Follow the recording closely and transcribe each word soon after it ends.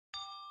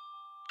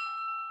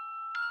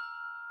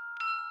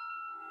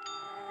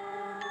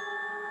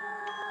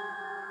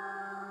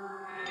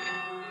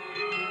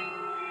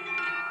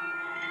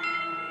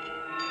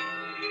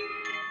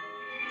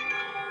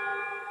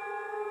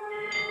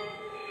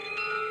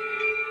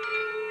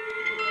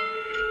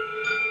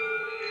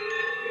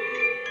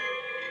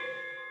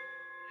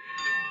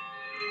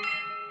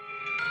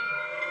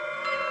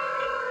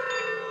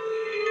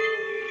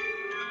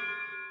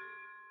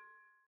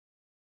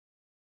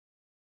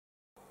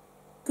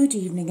Good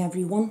evening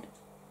everyone,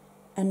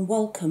 and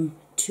welcome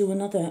to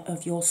another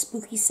of your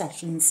spooky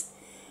sessions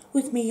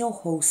with me, your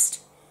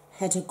host,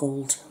 Heather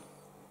Gold.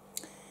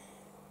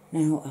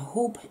 Now I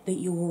hope that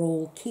you are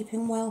all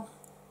keeping well,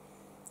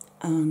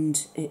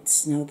 and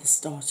it's now the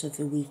start of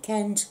the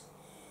weekend,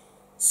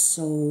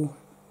 so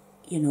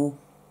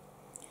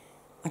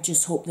I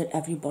just hope that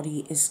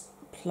everybody is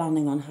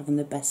planning on having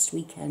the best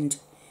weekend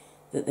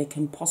that they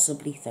can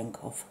possibly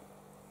think of.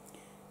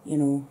 We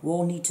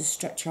all need to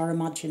stretch our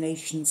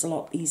imaginations a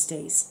lot these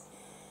days,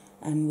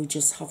 and we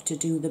just have to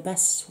do the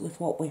best with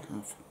what we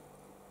have.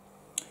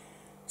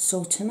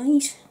 So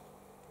tonight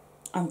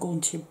I'm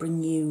going to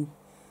bring you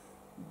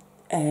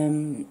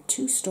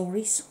two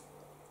stories.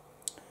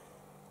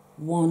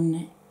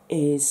 One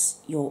is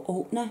your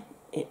opener.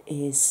 It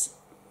is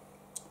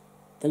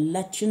The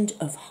Legend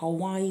of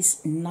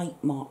Hawaii's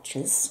Night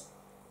Marches.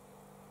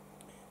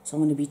 So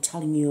I'm going to be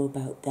telling you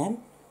about them.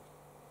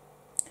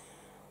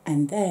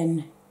 And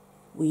then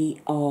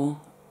we are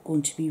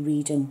going to be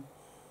reading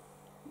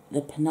the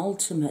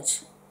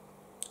penultimate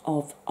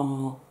of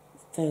our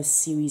first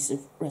series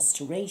of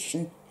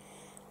restoration,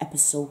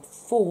 episode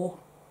 4,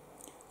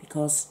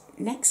 because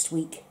next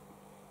week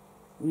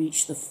we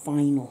reach the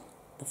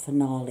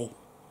finale,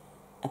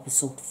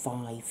 episode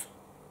 5.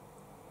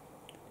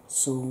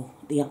 So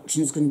the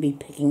action is going to be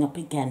picking up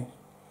again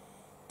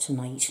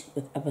tonight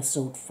with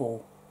episode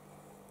 4.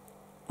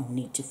 I'll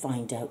need to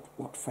find out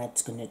what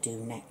Fred's going to do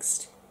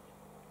next.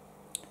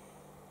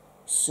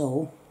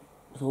 So,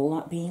 with all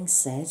that being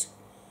said,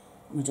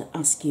 I'm going to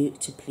ask you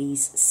to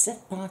please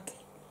sit back,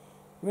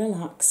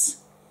 relax,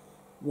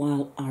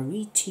 while I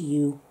read to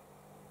you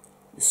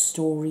the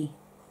story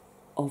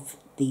of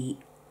the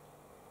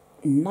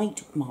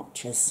night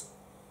marches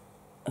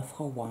of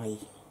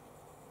Hawaii.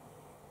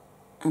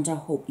 And I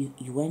hope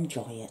you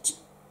enjoy it.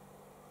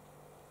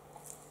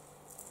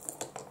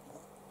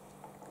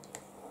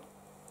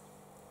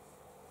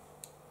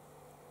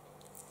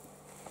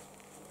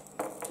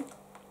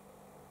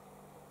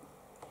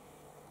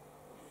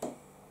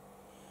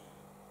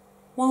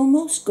 While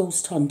most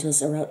ghost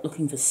hunters are out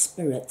looking for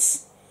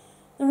spirits,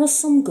 there are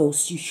some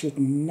ghosts you should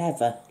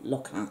never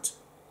look at.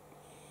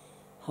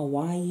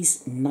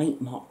 Hawaii's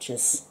night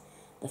marches,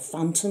 the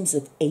phantoms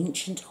of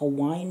ancient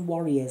Hawaiian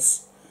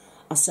warriors,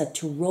 are said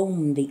to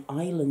roam the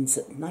islands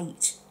at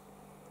night.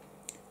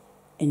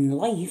 In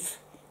life,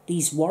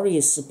 these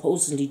warriors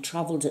supposedly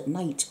travelled at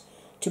night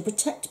to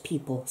protect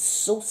people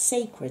so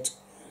sacred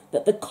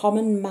that the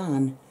common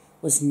man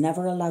was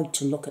never allowed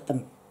to look at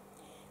them.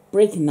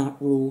 Breaking that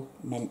rule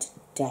meant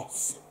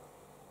death.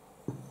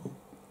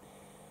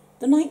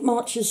 The night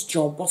marcher's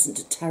job wasn't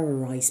to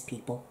terrorise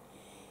people.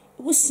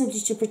 It was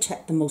simply to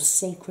protect the most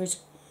sacred,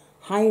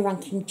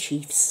 high-ranking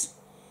chiefs.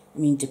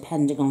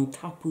 Depending on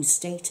kapu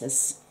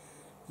status,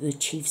 the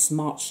chiefs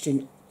marched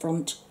in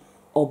front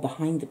or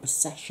behind the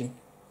procession.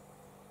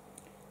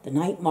 The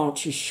night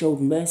marchers showed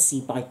mercy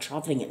by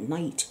travelling at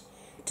night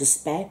to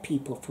spare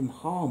people from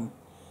harm.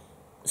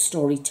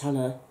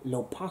 Storyteller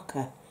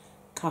Lopaka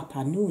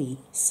Kapanui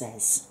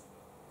says,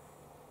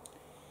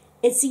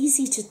 "It's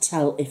easy to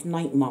tell if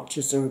night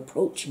marchers are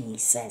approaching," he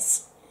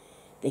says.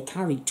 "They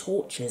carry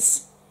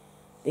torches.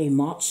 They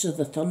march to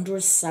the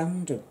thunderous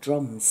sound of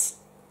drums.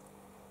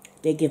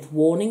 They give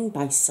warning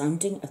by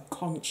sounding a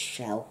conch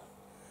shell.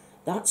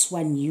 That's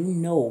when you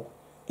know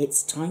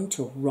it's time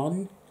to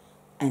run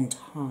and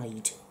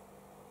hide."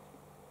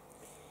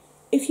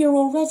 If you're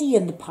already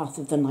in the path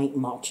of the night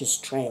marcher's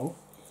trail,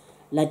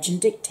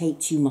 legend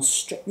dictates you must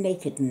strip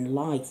naked and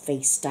lie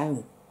face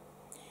down.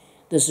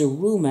 There's a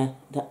rumour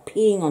that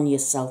peeing on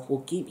yourself will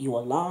keep you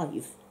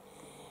alive.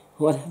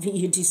 Whatever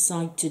you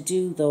decide to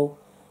do, though,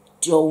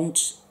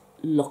 don't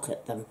look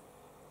at them.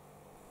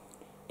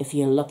 If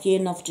you're lucky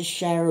enough to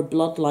share a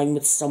bloodline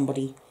with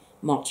somebody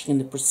marching in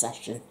the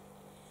procession,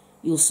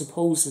 you'll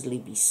supposedly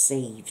be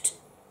saved.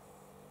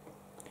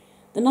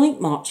 The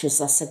night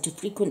marchers are said to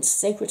frequent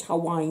sacred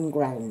Hawaiian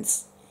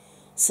grounds,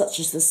 such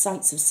as the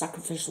sites of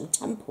sacrificial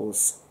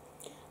temples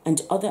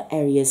and other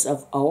areas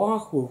of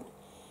Oahu,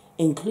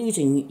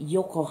 including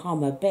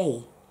Yokohama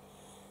Bay,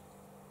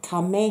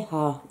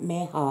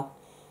 Kamehameha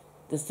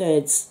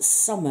III's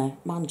summer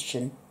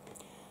mansion,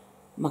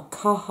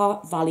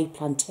 Makaha Valley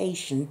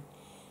Plantation,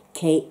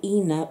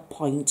 Ke'ina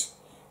Point,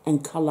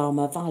 and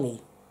Kalama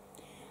Valley.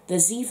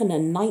 There's even a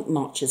night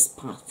marcher's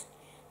path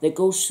that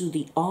goes through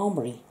the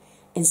armory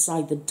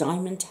inside the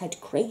Diamond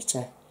Head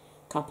crater,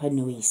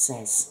 Kapanui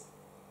says.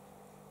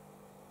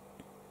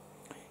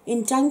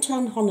 In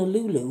downtown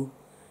Honolulu,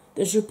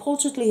 there's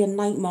reportedly a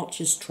night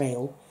marcher's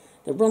trail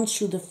that runs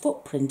through the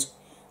footprint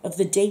of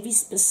the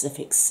Davies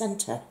Pacific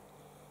Centre.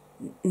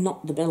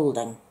 Not the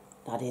building,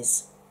 that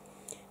is.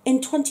 In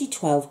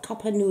 2012,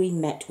 Kapanui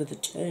met with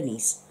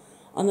attorneys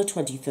on the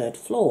 23rd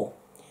floor,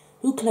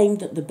 who claimed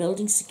that the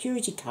building's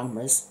security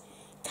cameras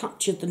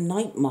captured the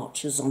night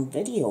marchers on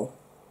video.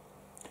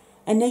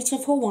 A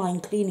native Hawaiian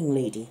cleaning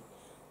lady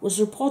was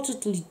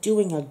reportedly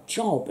doing her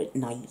job at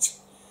night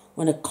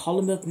when a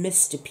column of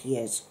mist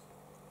appeared.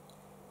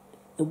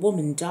 The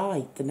woman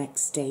died the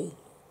next day.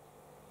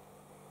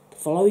 The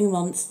Following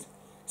month,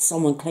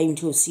 someone claimed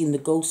to have seen the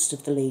ghost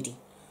of the lady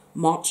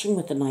marching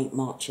with the night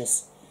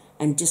marchers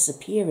and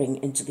disappearing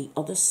into the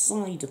other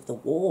side of the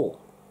wall.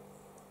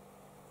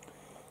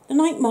 The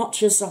night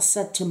marchers are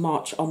said to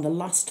march on the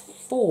last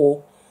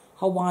 4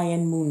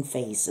 Hawaiian moon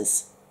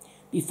phases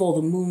before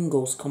the moon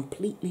goes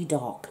completely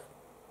dark.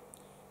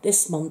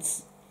 This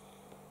month,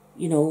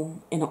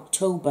 in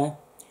October,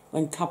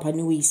 when Kapa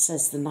Nui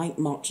says the night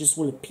marchers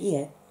will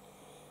appear,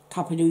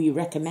 Kapa Nui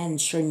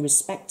recommends showing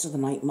respect to the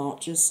night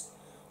marchers.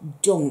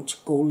 Don't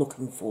go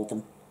looking for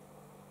them.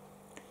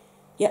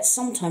 Yet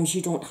sometimes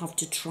you don't have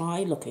to try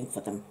looking for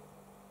them.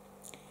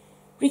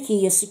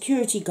 Ricky, a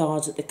security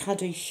guard at the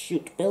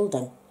Kadeshut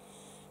building,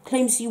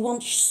 claims he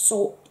once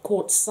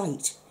caught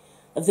sight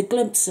of the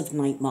glimpse of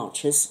night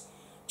marchers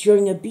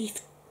during a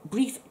brief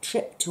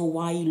trip to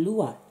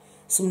Waialua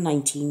some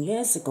 19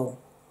 years ago.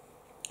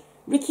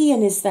 Ricky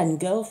and his then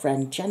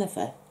girlfriend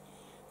Jennifer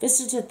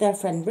visited their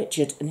friend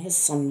Richard and his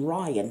son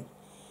Ryan,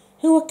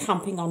 who were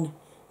camping on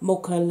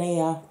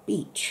Mokulea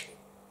Beach.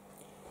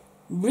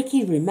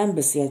 Ricky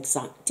remembers the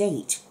exact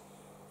date,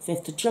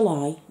 5th of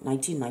July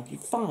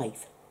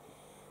 1995.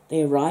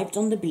 They arrived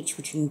on the beach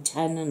between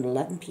 10 and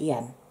 11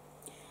 p.m.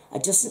 A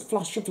distant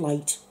flash of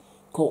light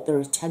caught their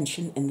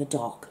attention in the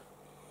dark.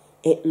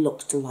 It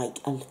looked like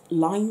a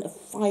line of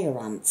fire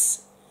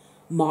ants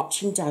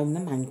marching down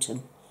the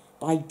mountain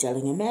by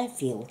Dillingham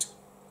Airfield.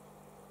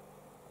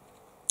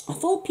 I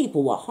thought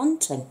people were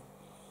hunting,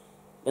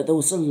 but there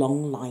was a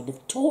long line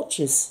of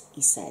torches,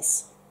 he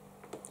says.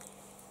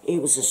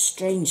 It was a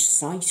strange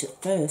sight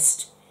at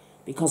first,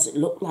 because it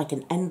looked like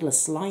an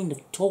endless line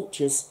of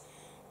torches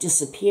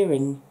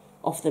disappearing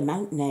off the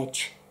mountain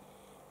edge,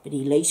 but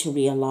he later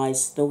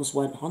realised those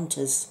weren't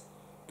hunters,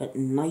 but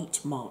night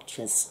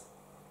marchers.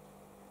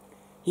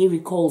 He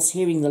recalls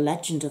hearing the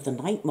legend of the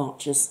night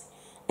marchers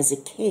as a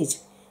kid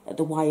at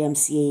the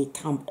YMCA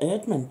Camp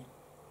Erdman.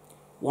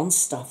 One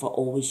staffer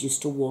always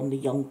used to warn the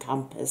young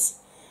campers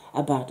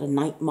about a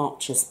night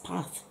marcher's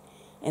path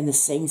in the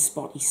same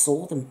spot he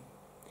saw them.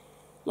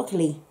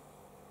 Luckily,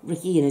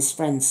 Ricky and his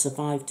friends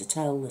survived to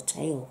tell the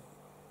tale.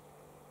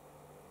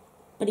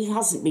 But he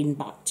hasn't been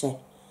back to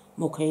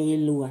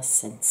Mokeilua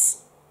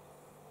since.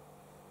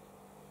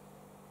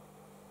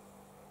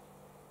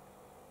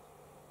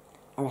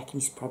 I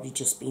reckon he's probably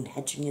just been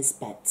hedging his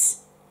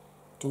bets,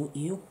 don't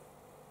you?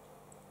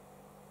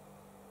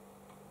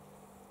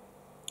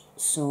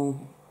 So,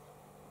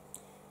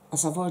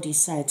 as I've already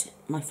said,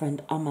 my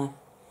friend Amma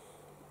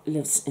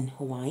lives in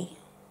Hawaii,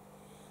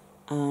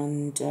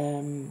 and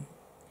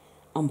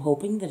I'm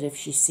hoping that if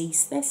she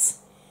sees this,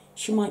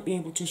 she might be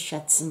able to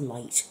shed some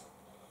light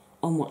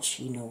on what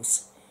she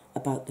knows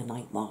about the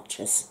night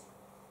marchers.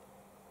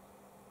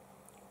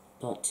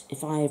 But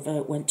if I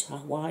ever went to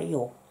Hawaii,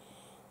 or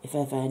if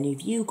ever any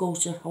of you go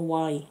to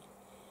Hawaii,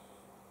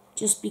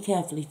 just be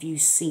careful if you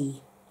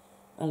see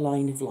a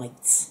line of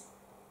lights.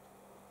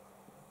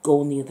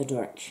 Go in the other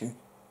direction.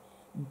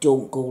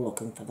 Don't go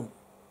looking for them.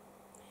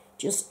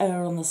 Just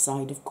err on the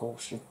side of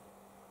caution.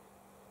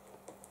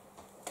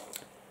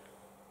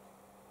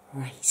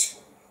 Right.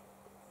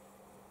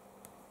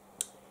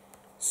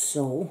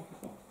 So,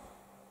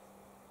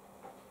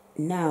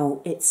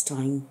 now it's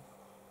time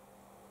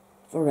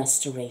for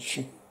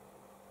restoration.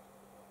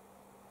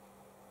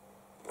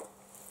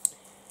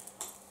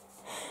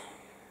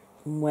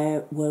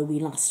 Where were we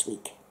last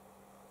week?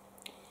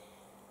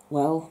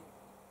 Well,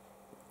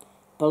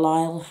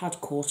 Belial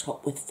had caught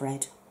up with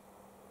Fred,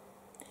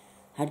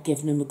 had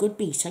given him a good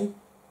beating,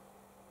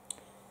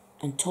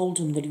 and told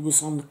him that he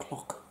was on the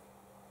clock,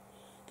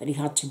 that he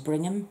had to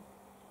bring him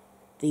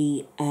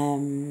the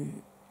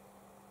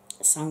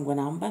Sanguine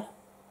Amber,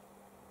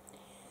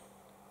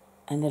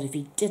 and that if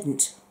he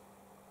didn't,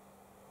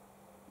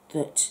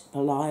 that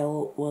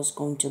Belial was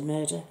going to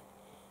murder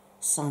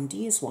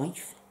Sandy, his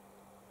wife,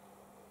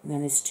 and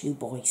then his 2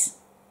 boys,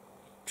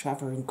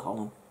 Trevor and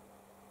Colin.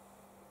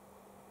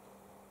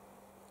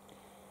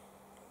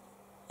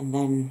 And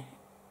then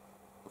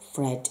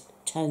Fred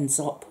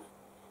turns up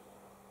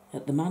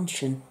at the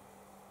mansion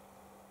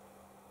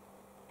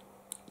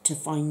to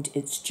find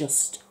it's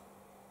just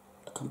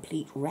a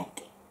complete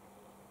wreck,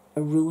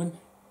 a ruin,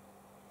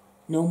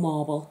 no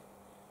marble,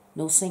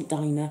 no St.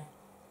 Dinah,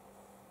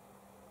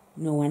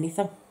 no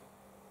anything.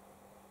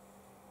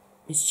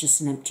 It's just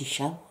an empty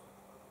shell.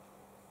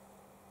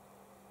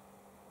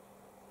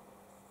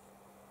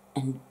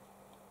 And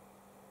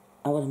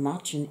I would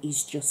imagine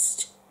he's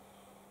just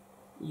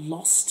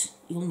lost.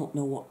 He'll not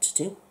know what to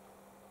do.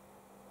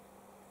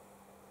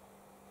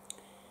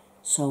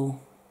 So,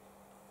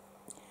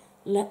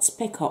 let's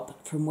pick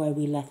up from where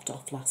we left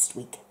off last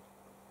week.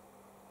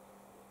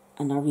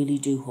 And I really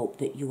do hope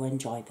that you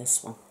enjoy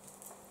this one.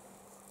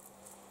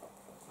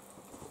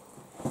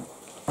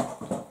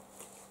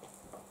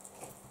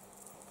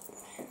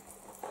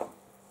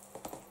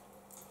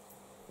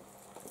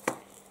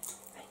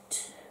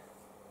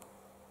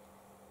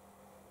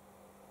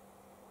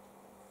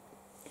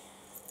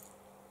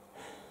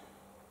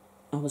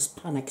 I was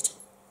panicked.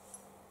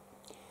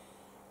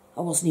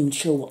 I wasn't even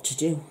sure what to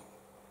do.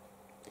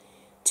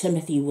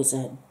 Timothy was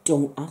a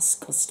don't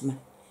ask customer,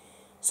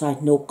 so I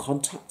had no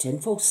contact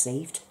info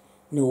saved,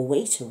 no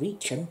way to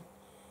reach him,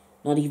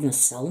 not even a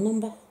cell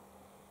number.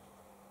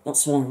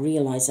 That's when I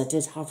realised I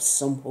did have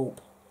some hope.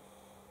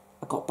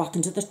 I got back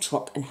into the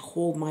truck and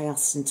hauled my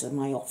ass into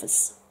my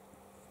office.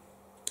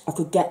 I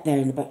could get there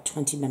in about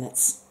 20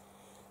 minutes.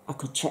 I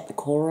could check the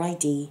caller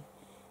ID,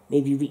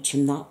 maybe reach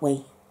him that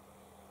way.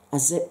 I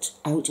zipped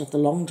out of the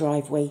long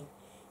driveway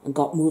and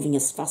got moving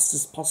as fast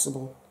as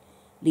possible,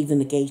 leaving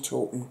the gate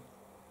open.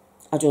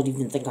 I don't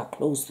even think I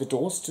closed the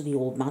doors to the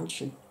old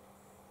mansion.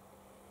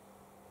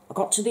 I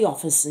got to the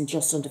office in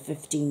just under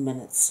 15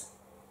 minutes.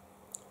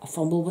 I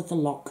fumbled with the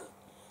lock,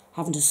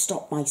 having to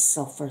stop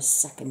myself for a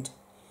second,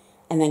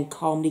 and then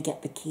calmly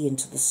get the key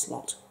into the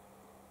slot.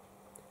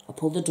 I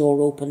pulled the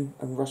door open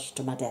and rushed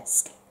to my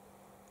desk.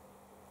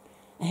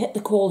 I hit the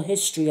call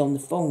history on the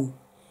phone,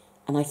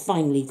 and I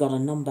finally got a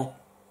number.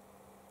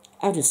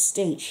 Out of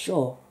state,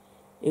 sure.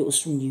 It was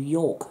from New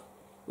York,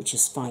 which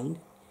is fine,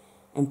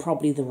 and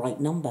probably the right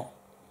number.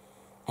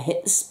 I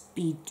hit the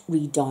speed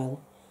redial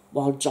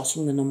while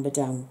jotting the number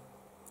down.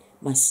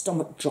 My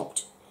stomach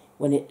dropped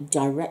when it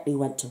directly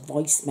went to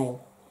voicemail,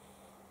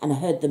 and I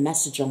heard the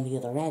message on the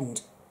other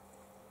end.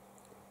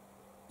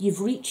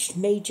 You've reached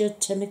Major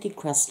Timothy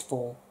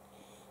Crestfall.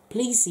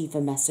 Please leave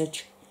a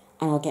message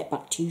and I'll get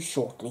back to you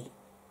shortly.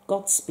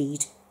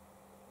 Godspeed.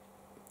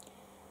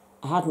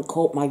 I hadn't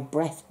caught my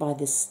breath by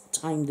this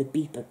time the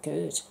beep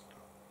occurred.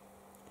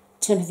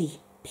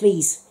 Timothy,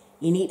 please,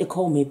 you need to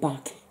call me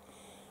back.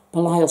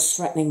 Belial's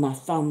threatening my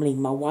family,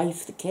 my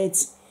wife, the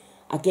kids.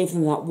 I gave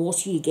them that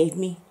water you gave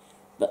me,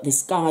 but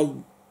this guy,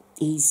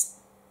 I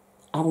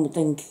don't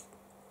think...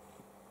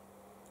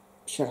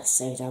 Should I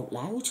say it out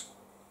loud?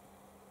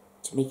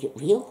 To make it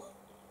real?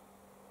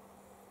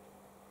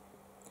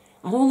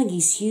 I don't think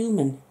he's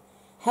human.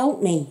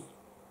 Help me.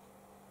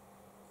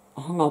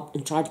 I hung up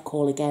and tried to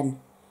call again.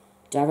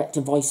 Direct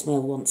to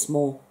voicemail once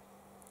more.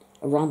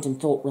 A random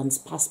thought runs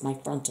past my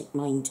frantic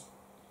mind.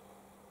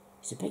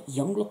 He's a bit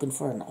young looking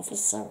for an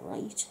officer,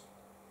 right?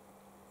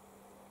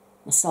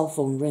 My cell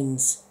phone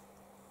rings.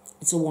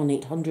 It's a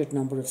 1-800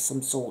 number of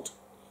some sort,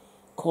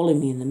 calling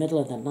me in the middle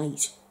of the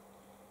night.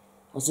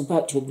 I was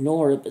about to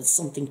ignore it, but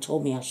something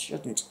told me I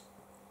shouldn't.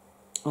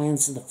 I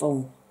answer the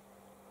phone.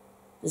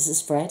 This is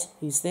Fred.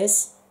 Who's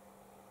this?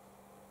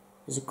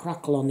 There's a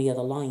crackle on the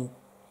other line.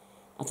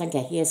 I think I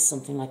hear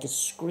something like a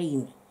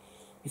scream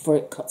before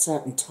it cuts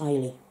out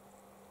entirely.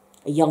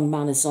 A young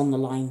man is on the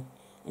line,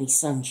 and he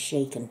sounds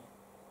shaken.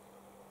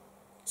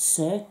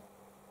 Sir,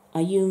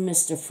 are you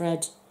Mr.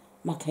 Fred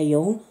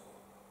Macayone?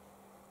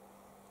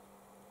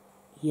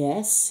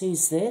 Yes,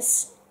 who's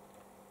this?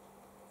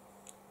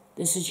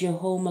 This is your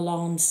home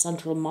alarm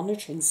central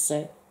monitoring,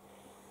 sir.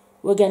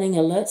 We're getting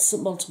alerts that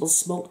multiple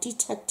smoke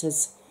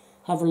detectors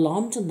have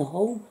alarmed in the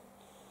home.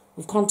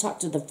 We've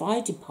contacted the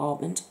fire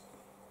department,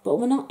 but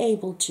we're not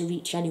able to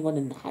reach anyone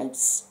in the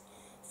house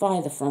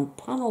via the front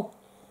panel.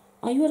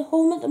 Are you at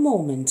home at the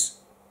moment?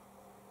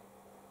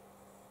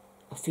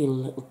 I feel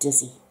a little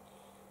dizzy,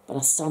 but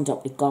I stand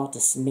up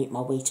regardless and make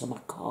my way to my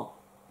car.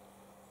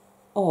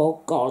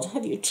 Oh, God,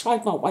 have you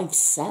tried my wife's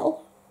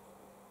cell?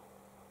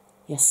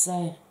 Yes,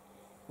 sir.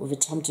 We've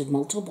attempted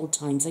multiple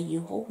times. Are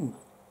you home?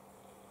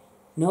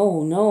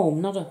 No,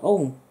 I'm not at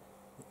home.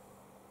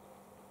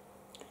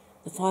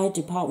 The fire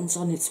department's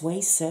on its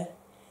way, sir.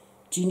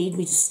 Do you need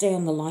me to stay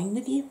on the line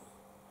with you?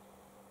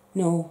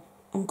 No,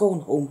 I'm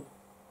going home.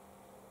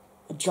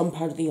 I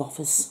jump out of the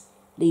office,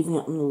 leaving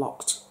it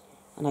unlocked,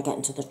 and I get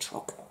into the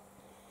truck.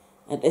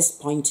 At this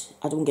point,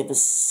 I don't give a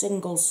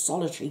single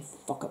solitary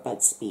fuck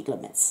about speed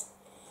limits.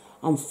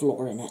 I'm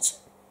flooring it.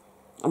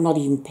 I'm not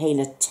even paying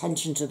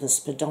attention to the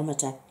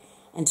speedometer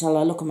until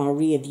I look at my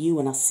rear view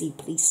and I see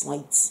police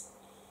lights.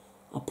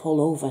 I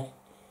pull over,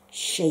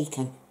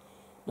 shaking,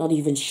 not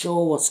even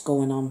sure what's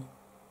going on,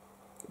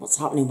 what's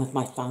happening with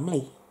my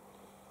family.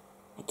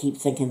 I keep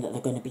thinking that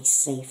they're going to be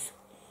safe,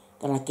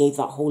 that I gave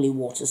that holy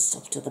water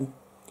stuff to them.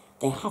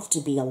 They have to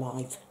be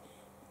alive.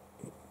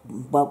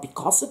 Well,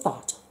 because of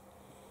that.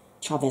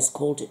 Chavez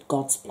called it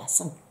God's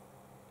blessing.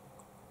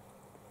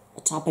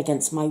 I tap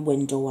against my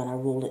window and I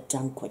roll it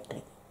down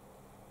quickly.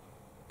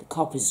 The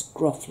cop is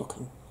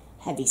gruff-looking,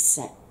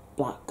 heavy-set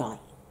black guy.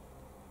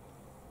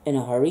 In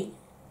a hurry?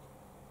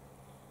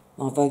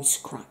 My voice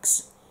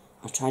cracks.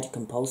 I try to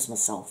compose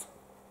myself.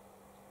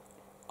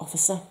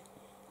 Officer,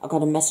 I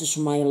got a message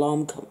from my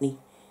alarm company.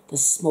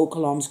 There's smoke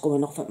alarms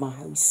going off at my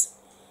house.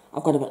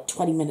 I've got about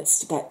 20 minutes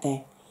to get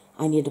there.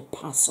 I need a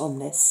pass on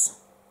this.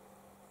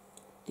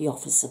 The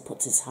officer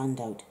puts his hand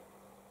out.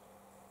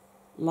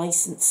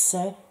 License,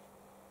 sir?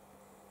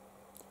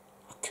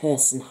 I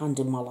curse and hand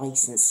him my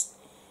license,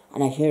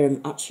 and I hear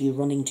him actually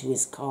running to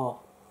his car.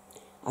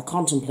 I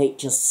contemplate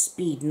just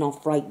speeding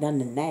off right then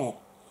and there.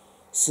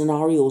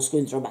 Scenarios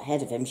going through my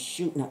head of him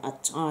shooting at my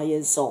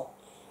tyres or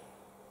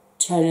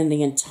turning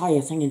the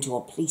entire thing into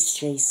a police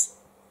chase.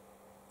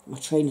 My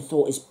train of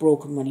thought is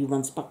broken when he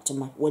runs back to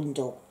my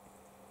window,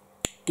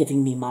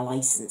 giving me my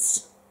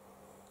license.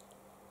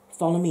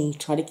 Follow me,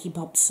 try to keep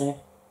up, sir.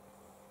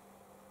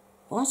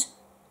 What?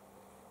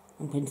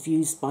 I'm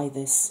confused by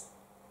this.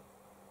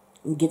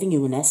 I'm giving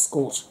you an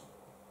escort.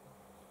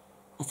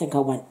 I think I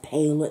went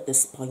pale at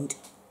this point.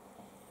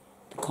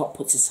 The cop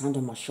puts his hand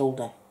on my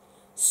shoulder.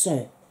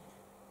 Sir,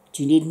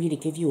 do you need me to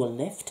give you a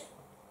lift?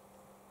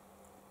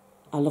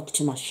 I look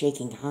to my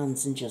shaking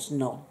hands and just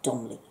nod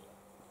dumbly.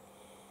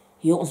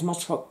 He opens my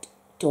truck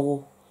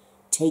door,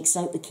 takes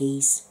out the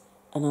keys,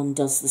 and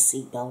undoes the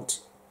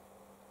seatbelt.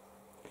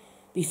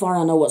 Before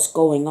I know what's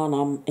going on,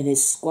 I'm in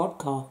his squad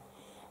car,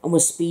 and we're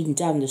speeding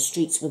down the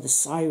streets with the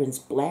sirens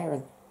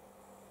blaring.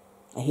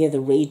 I hear the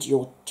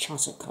radio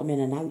chatter come in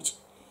and out,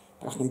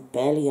 but I can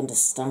barely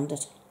understand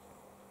it.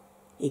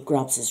 He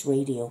grabs his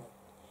radio.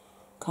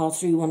 Car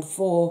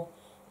 314,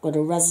 got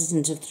a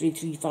resident of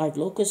 335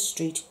 Locust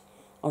Street,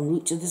 en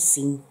route to the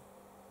scene.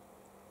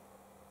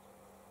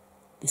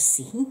 The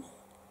scene?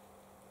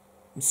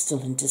 I'm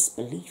still in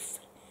disbelief,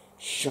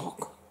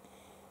 shock.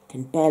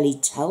 Can barely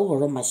tell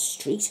we're on my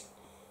street.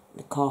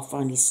 The car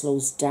finally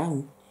slows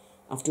down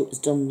after it was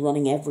done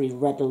running every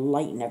red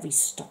light and every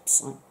stop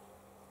sign.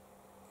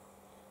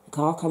 The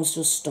car comes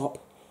to a stop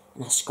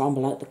and I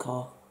scramble out the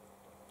car.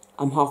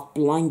 I'm half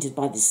blinded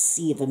by the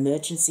sea of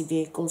emergency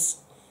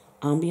vehicles,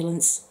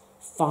 ambulance,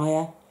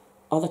 fire,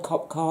 other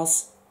cop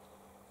cars.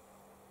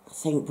 I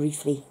think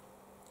briefly,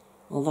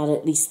 well, that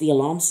at least the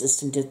alarm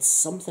system did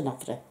something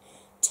after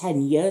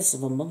 10 years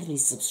of a monthly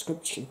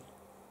subscription.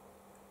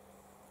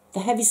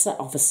 The heavyset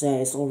officer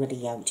is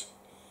already out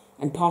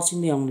and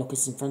parting the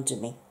onlookers in front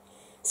of me,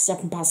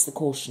 stepping past the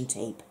caution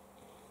tape.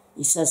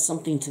 He says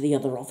something to the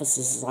other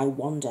officers as I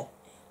wander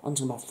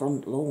onto my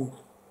front lawn.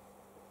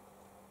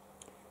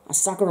 I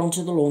stagger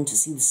onto the lawn to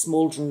see the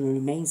smouldering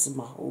remains of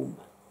my home.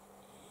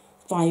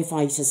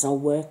 Firefighters are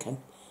working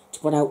to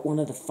put out one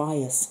of the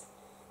fires.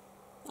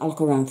 I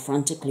look around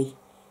frantically,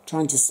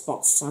 trying to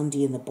spot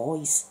Sandy and the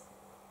boys.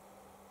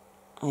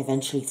 I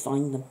eventually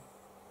find them.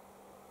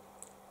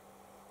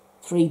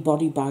 3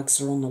 body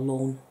bags are on the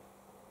lawn,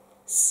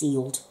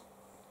 sealed.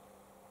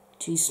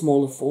 2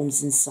 smaller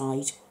forms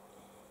inside,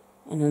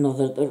 and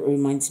another that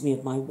reminds me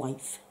of my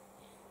wife,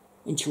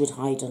 when she would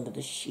hide under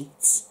the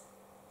sheets.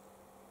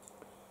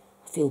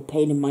 I feel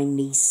pain in my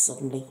knees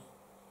suddenly.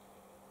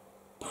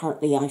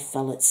 Partly I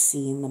fell at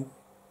seeing them.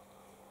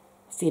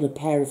 I feel a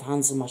pair of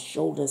hands on my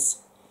shoulders,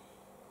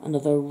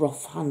 another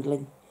rough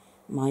handling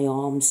my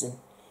arms and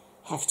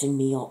hefting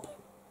me up.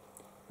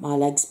 My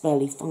legs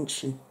barely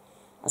function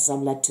as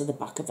I'm led to the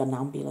back of an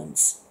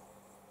ambulance.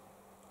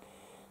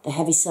 The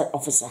heavyset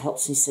officer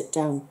helps me sit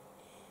down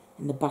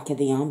in the back of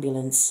the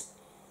ambulance.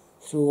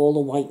 Through all the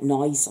white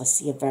noise, I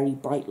see a very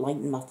bright light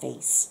in my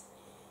face,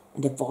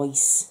 and a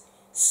voice,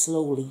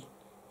 slowly,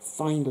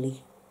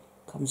 finally,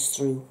 comes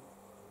through.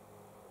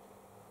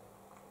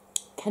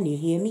 Can you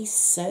hear me,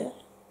 sir?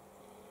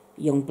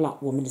 A young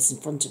black woman is in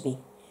front of me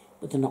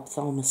with an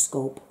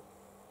ophthalmoscope.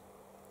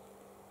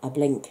 I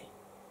blink,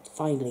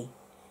 finally,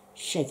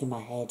 shaking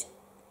my head.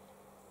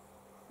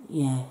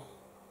 Yeah.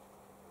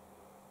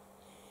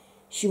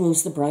 She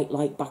moves the bright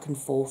light back and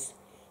forth,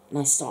 and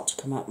I start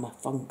to come out of my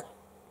funk.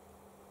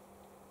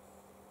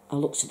 I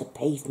look to the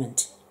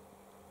pavement.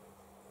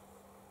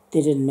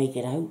 They didn't make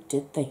it out,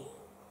 did they?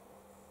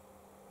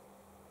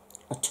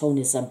 Her tone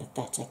is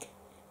empathetic,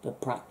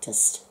 but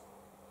practiced.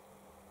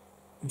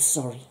 I'm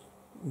sorry,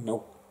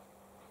 no.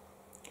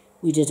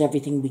 We did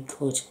everything we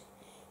could,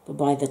 but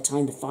by the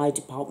time the fire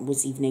department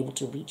was even able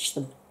to reach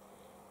them,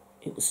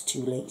 it was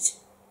too late.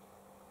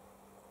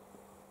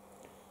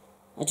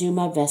 I do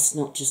my best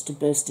not just to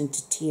burst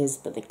into tears,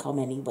 but they come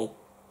anyway.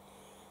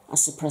 I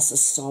suppress a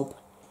sob,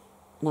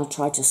 and I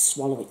try to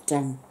swallow it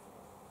down.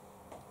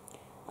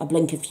 I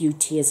blink a few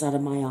tears out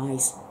of my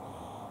eyes,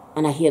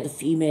 and I hear the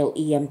female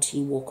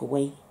EMT walk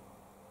away.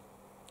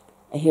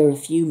 I hear a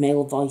few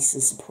male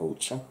voices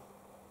approach her.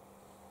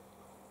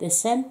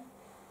 This him?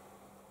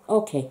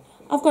 Okay,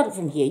 I've got it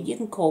from here. You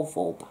can call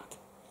fallback.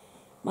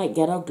 Might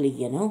get ugly,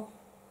 you know.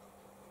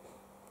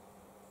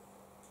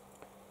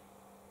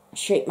 I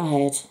shake my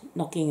head,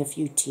 knocking a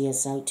few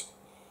tears out.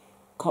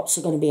 Cops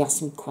are going to be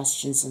asking me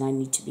questions and I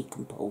need to be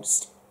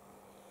composed.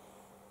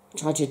 I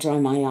try to dry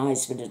my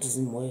eyes, but it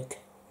doesn't work.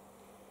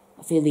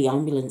 I feel the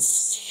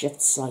ambulance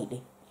shift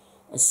slightly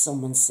as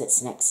someone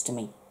sits next to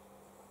me.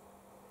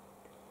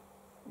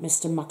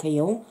 Mr.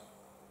 Macayone?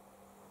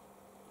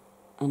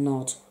 I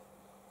nod,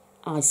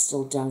 eyes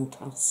still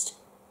downcast.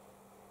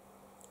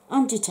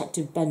 I'm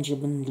Detective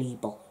Benjamin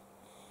Liebel,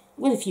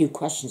 with a few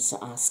questions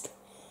to ask,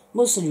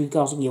 mostly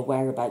regarding your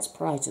whereabouts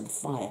prior to the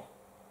fire.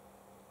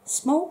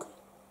 Smoke?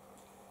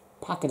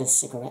 Packet of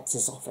cigarettes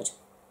is offered.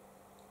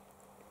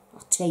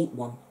 I take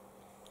one,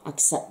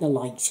 accept the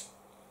light,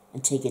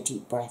 and take a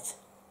deep breath.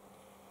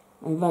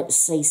 I'm about to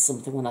say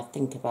something when I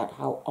think about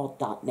how odd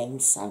that name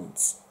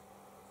sounds.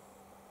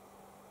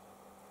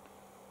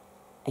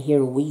 I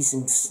hear a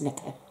wheezing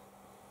snicker,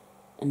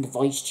 and the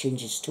voice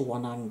changes to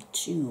one I'm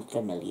too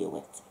familiar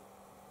with.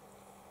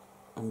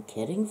 I'm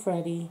kidding,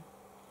 Freddie.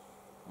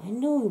 I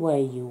know where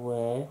you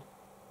were.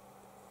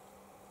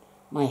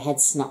 My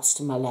head snaps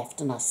to my left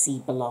and I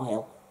see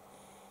Belial.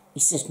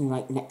 He's sitting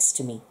right next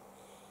to me,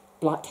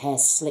 black hair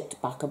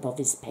slicked back above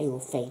his pale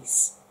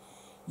face,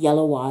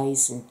 yellow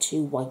eyes and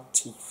 2 white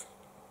teeth.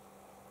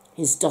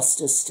 His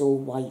duster's still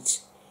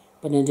white,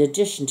 but in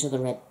addition to the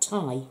red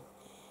tie,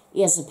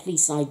 he has a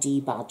police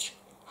ID badge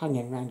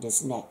hanging round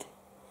his neck.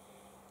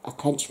 I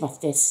clench my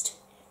fist,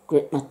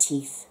 grit my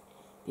teeth,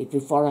 but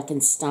before I can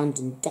stand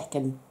and deck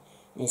him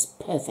in his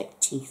perfect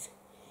teeth,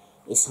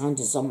 his hand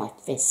is on my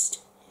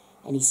fist,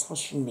 and he's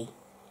hushing me,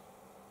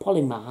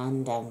 pulling my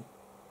hand down.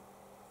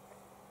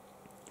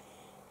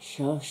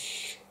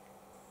 Shush,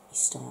 he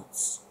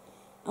starts.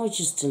 I was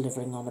just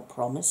delivering on a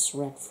promise,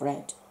 Red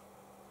Fred.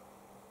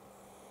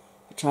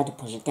 I try to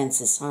push against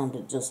his hand,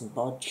 but it doesn't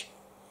budge.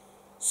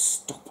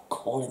 Stop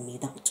calling me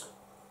that.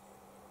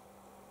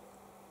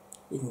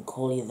 We can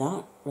call you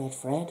that, Red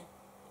Fred.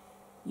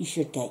 You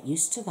should get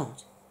used to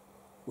that.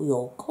 We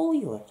all call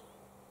you it.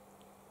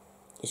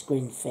 His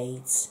grin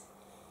fades.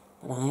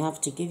 But I have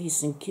to give you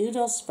some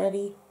kudos,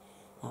 Freddy.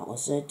 That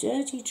was a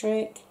dirty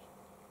trick.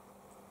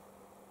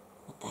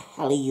 What the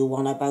hell are you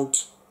on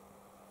about?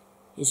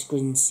 His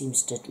grin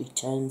seems to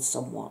return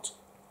somewhat.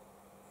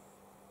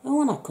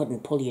 Oh, and I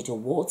couldn't pull you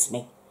towards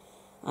me.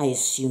 I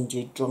assumed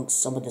you'd drunk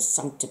some of the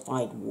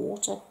sanctified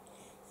water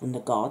from the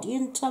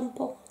Guardian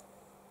Temple.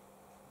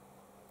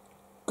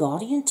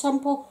 Guardian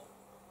Temple?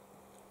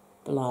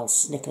 Belial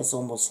snickers,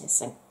 almost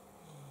hissing.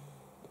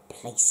 The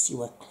place you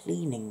were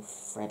cleaning,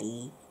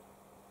 Freddy.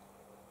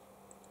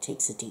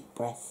 Takes a deep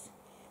breath,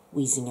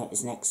 wheezing out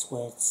his next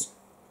words.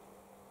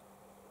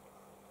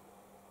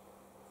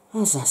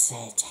 As I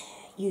said,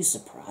 you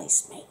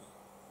surprised me,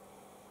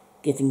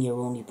 giving your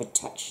only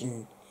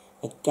protection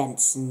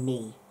against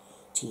me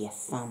to your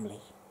family,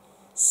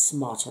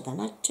 smarter than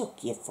I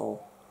took you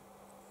for.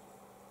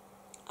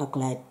 I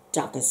glared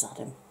daggers at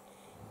him,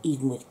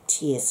 even with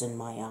tears in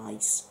my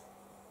eyes.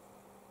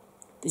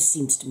 This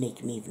seems to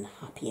make me even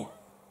happier.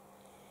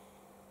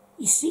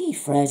 You see,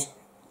 Fred,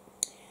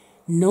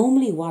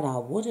 normally what I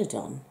would have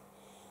done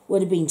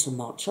would have been to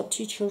march up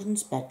to your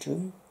children's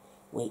bedroom,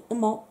 wake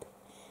them up,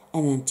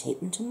 and then take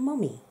them to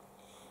Mummy,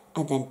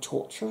 and then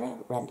torture her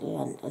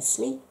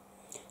relentlessly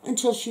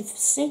until she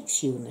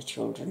forsakes you and the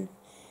children,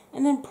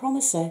 and then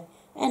promise her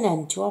an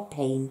end to our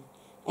pain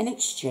in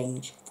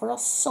exchange for our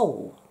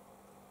soul.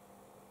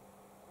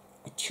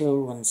 A chill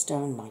runs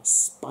down my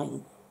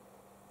spine.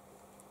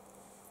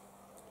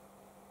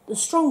 The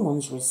strong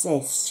ones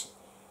resist,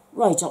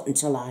 right up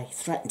until I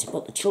threaten to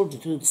put the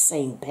children through the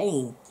same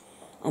pain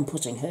I'm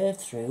putting her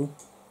through.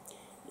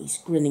 He's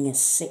grinning a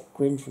sick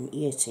grin from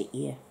ear to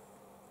ear.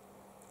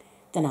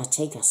 Then I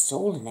take her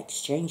soul in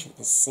exchange for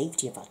the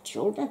safety of our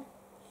children.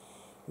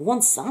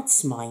 Once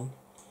that's mine,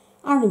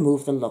 I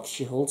remove the love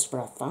she holds for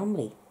her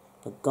family,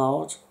 for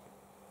God,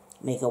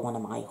 make her one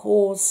of my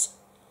whores,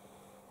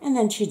 and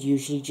then she'd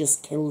usually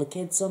just kill the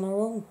kids on her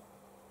own.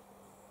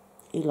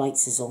 He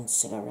lights his own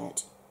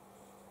cigarette.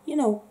 You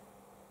know,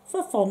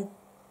 for fun.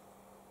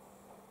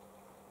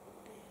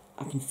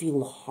 I can feel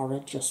the horror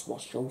just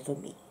wash over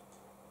me.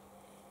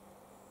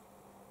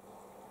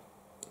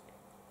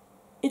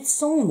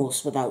 It's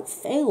almost without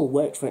fail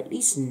worked for at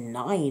least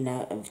 9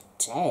 out of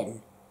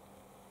 10.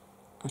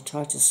 I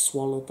try to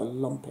swallow the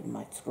lump in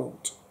my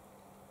throat.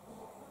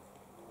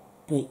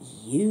 But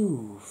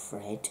you,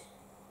 Fred,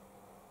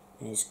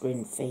 and his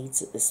grin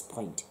fades at this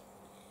point,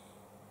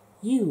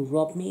 you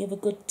robbed me of a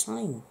good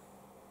time.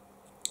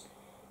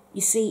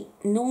 You see,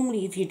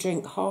 normally if you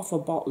drink half a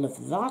bottle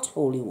of that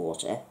holy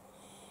water,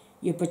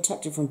 you're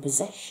protected from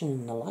possession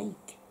and the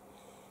like.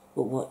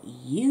 But what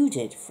you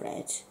did,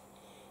 Fred,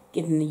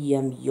 giving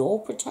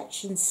your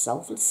protection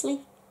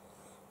selflessly,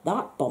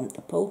 that bumped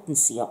the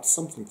potency up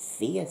something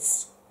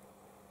fierce.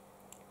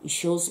 He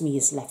shows me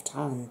his left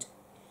hand.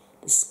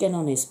 The skin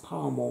on his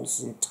palm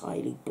is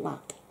entirely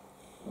black.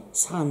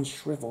 His hand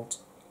shriveled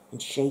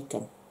and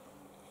shaken.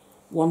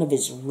 One of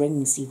his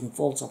rings even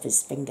falls off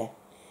his finger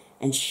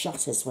and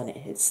shatters when it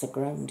hits the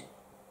ground.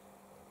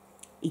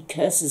 He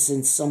curses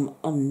in some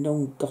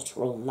unknown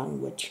guttural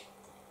language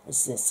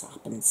as this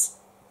happens.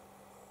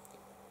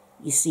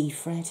 You see,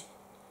 Fred,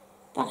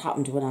 that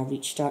happened when I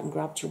reached out and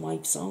grabbed your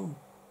wife's arm.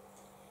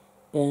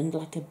 Burned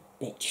like a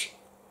bitch.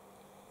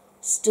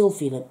 Still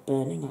feel it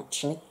burning,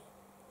 actually.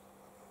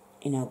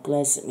 He now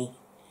glares at me.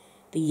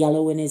 The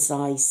yellow in his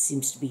eyes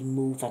seems to be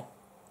moving.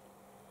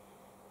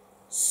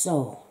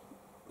 So,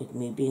 with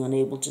me being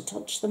unable to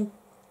touch them,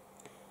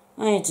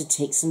 I had to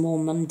take some more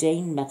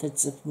mundane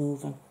methods of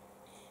moving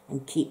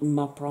and keeping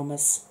my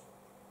promise.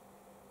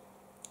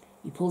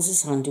 He pulls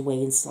his hand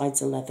away and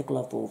slides a leather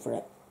glove over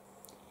it.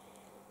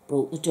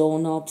 Broke the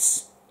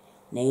doorknobs,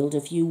 nailed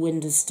a few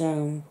windows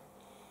down,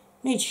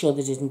 made sure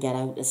they didn't get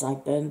out as I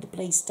burned the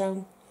place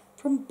down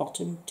from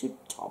bottom to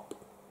top.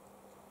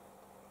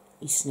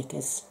 He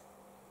snickers.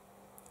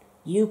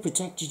 You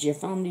protected your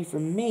family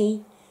from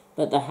me,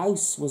 but the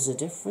house was a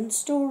different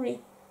story.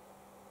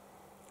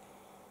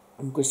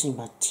 I'm gritting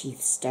my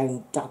teeth,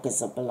 staring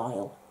daggers at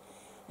Belial,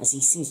 as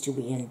he seems to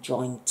be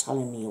enjoying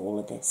telling me all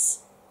of this.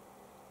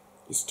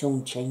 His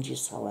tone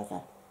changes,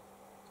 however.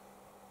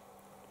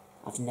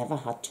 I've never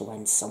had to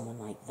end someone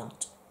like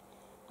that.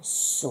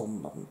 So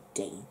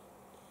mundane.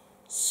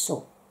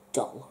 So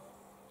dull.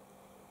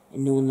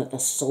 And knowing that their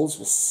souls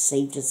were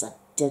saved as I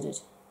did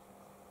it.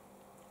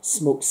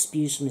 Smoke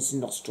spews from his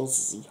nostrils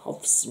as he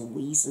huffs and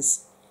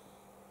wheezes.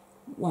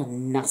 What a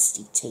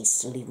nasty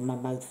taste to leave in my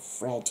mouth,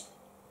 Fred.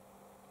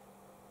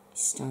 He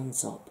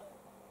stands up.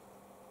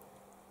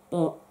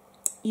 But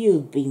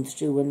you've been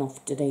through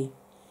enough today.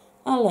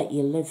 I'll let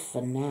you live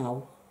for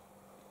now.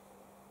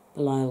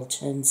 Belial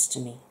turns to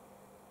me.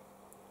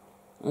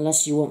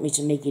 Unless you want me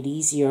to make it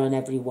easier on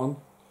everyone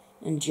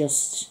and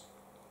just,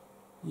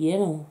 you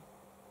know.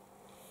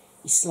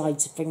 He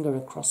slides a finger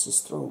across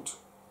his throat.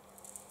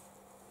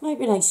 Might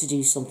be nice to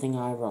do something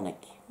ironic,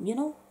 you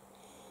know.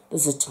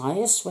 There's a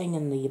tyre swing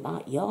in the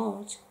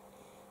backyard.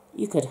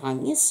 You could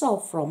hang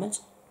yourself from it.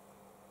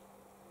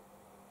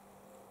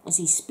 As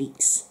he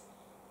speaks,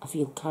 I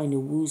feel kind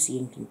of woozy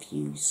and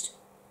confused.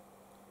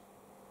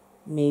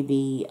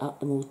 Maybe at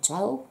the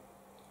motel,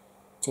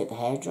 take the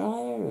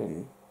hairdryer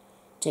and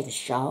take a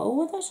shower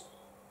with it?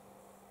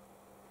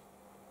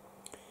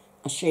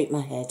 I shake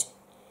my head.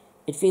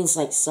 It feels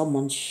like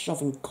someone's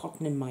shoving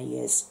cotton in my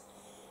ears,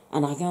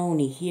 and I can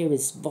only hear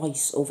his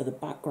voice over the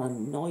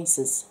background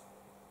noises.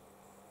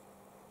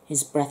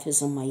 His breath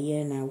is on my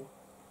ear now.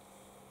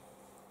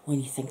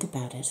 When you think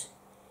about it,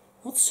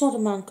 what sort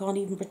of man can't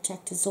even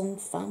protect his own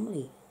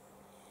family?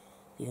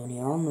 The only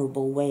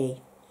honourable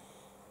way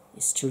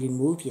is to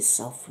remove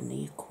yourself from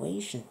the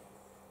equation.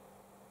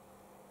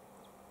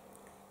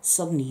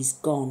 Suddenly he's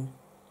gone,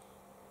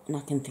 and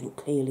I can think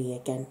clearly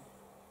again.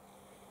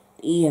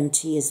 The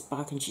EMT is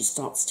back and she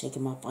starts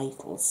taking my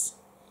vitals.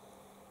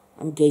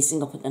 I'm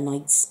gazing up at the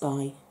night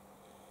sky,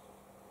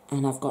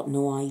 and I've got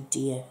no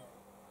idea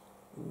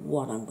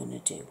what I'm going to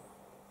do.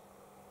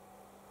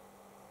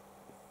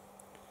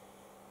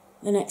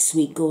 The next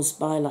week goes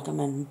by like I'm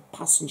a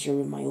passenger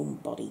in my own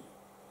body.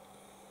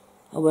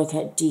 I work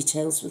out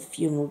details with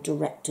funeral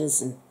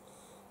directors and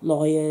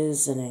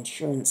lawyers and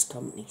insurance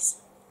companies.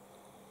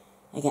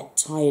 I get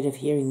tired of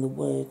hearing the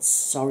words,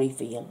 sorry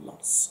for your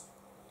loss.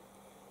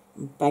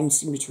 I'm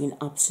bouncing between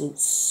absolute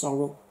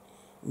sorrow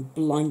and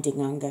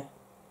blinding anger.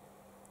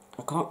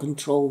 I can't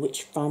control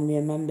which family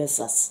members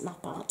I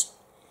snap at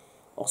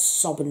or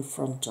sob in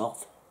front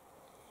of.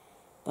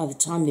 By the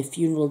time the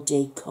funeral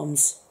day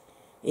comes,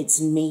 it's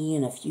me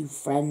and a few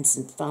friends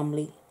and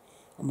family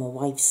on my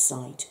wife's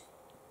side.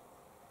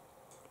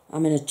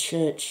 I'm in a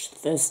church the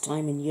first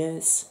time in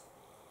years,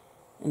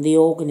 and the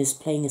organ is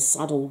playing a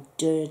sad old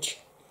dirge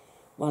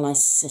while I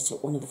sit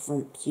at one of the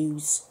front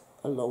pews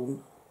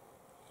alone.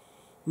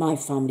 My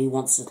family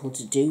wants little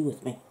to do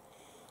with me.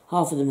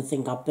 Half of them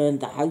think I burned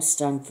the house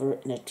down for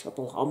it in a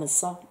triple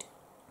homicide.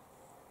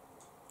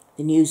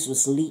 The news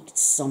was leaked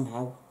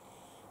somehow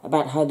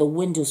about how the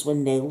windows were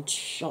nailed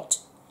shut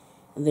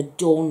and the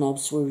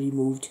doorknobs were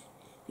removed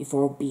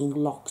before being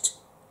locked.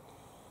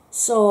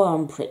 So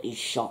I'm pretty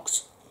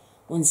shocked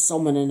when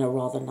someone in a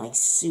rather nice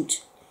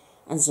suit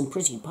and some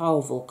pretty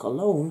powerful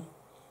cologne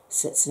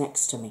sits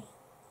next to me.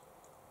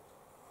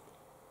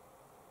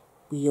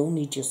 We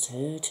only just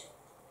heard.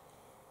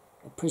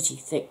 A pretty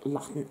thick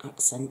Latin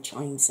accent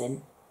chimes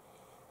in,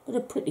 but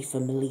a pretty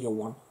familiar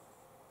one.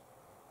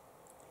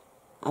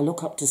 I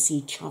look up to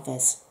see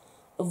Chavez,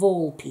 of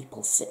all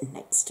people, sitting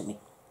next to me.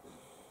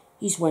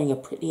 He's wearing a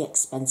pretty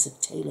expensive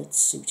tailored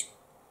suit.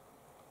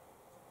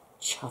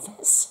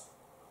 Chavez?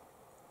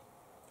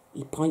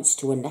 He points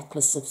to a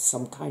necklace of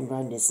some kind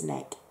round his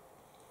neck.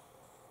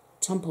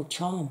 Temple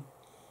charm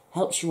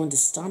helps you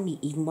understand me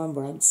even when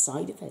we're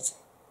outside of it.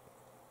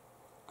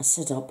 I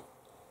sit up,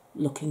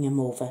 looking him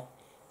over,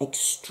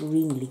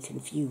 extremely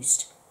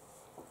confused.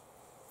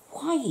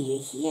 Why are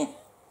you here?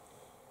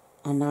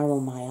 I narrow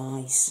my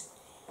eyes.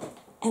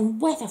 And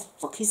where the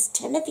fuck is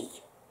Timothy?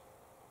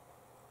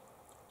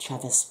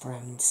 Chavez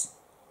frowns.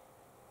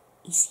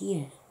 He's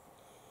here,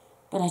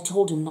 but I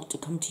told him not to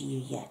come to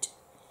you yet.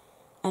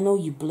 I know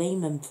you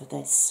blame him for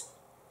this.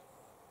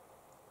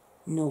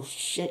 No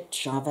shit,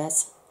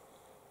 Chavez.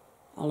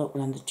 I look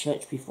round the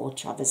church before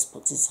Chavez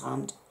puts his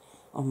hand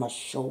on my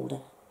shoulder.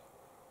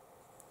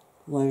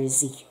 Where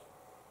is he?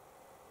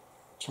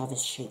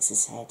 Chavez shakes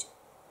his head.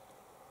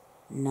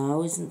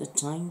 Now isn't the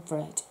time,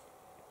 Fred.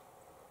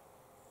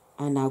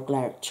 I now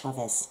glare at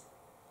Chavez.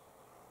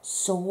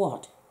 So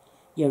what?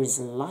 You're his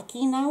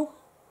lackey now?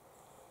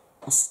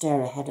 I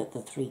stare ahead at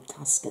the 3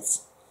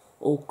 caskets,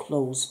 all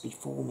closed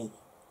before me.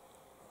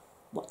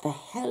 What the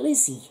hell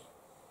is he?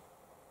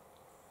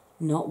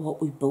 Not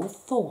what we both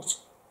thought,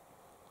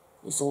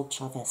 is all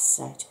Chavez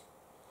said.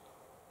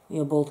 We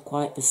are both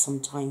quiet for some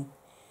time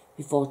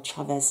before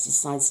Chavez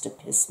decides to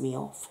piss me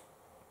off.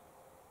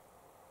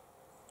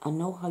 I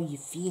know how you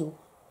feel.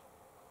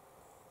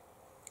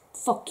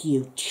 Fuck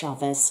you,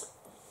 Chavez.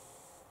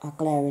 I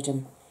glare at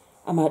him.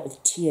 I'm out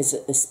of tears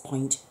at this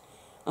point.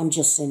 I'm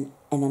just in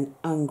an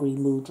angry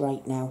mood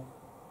right now.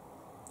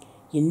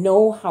 You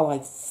know how I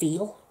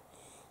feel?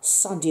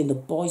 Sandy and the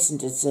boys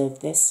didn't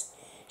deserve this.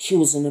 She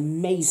was an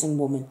amazing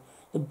woman.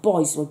 The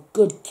boys were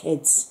good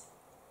kids.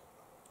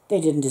 They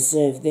didn't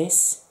deserve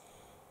this.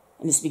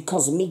 And it's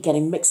because of me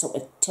getting mixed up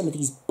with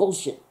Timothy's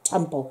bullshit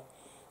temple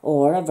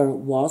or wherever it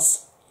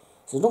was.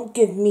 So don't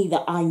give me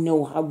the I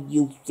know how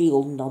you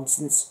feel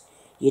nonsense.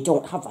 You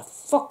don't have a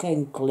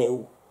fucking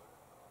clue.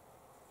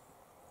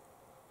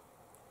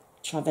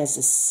 Chavez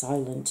is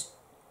silent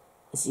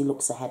as he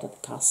looks ahead at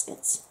the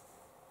caskets.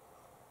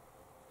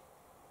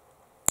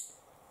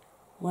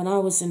 When I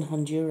was in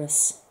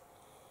Honduras,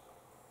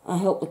 I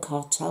helped the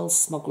cartel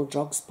smuggle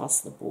drugs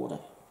past the border.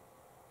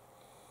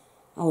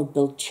 I would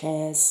build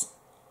chairs,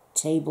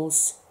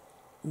 tables,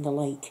 and the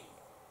like.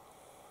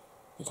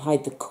 They'd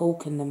hide the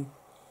coke in them,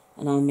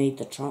 and I made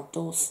the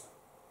trapdoors.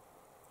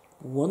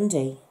 One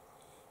day,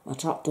 my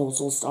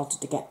trapdoors all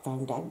started to get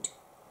found out.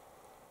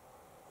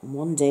 And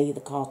one day, the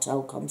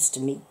cartel comes to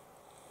me,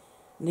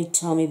 and they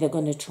tell me they're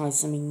going to try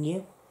something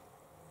new.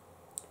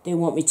 They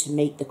want me to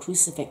make the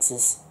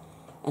crucifixes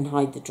and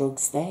hide the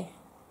drugs there.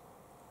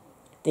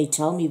 They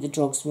tell me the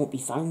drugs won't be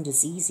found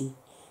as easy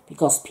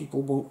because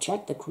people won't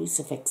check the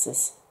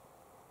crucifixes.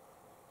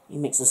 He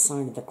makes a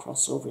sign of the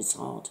cross over his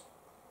heart.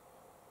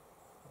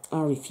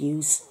 I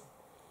refuse.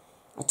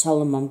 I tell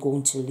them I'm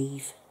going to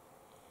leave.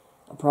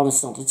 I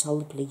promise not to tell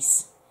the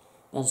police,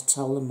 but I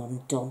tell them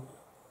I'm done.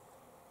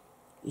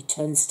 He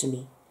turns to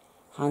me,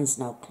 hands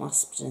now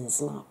clasped in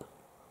his lap.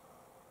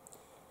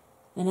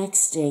 The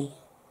next day,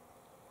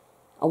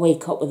 I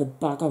wake up with a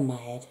bag on my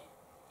head,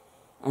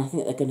 and I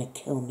think they're going to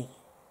kill me,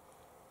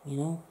 you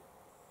know?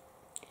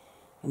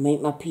 I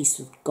make my peace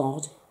with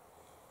God,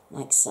 and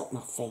I accept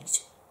my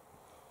fate.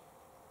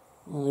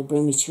 Well, they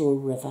bring me to a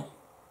river,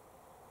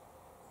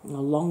 and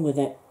along with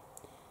it,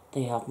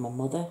 they have my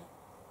mother,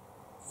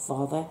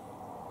 father,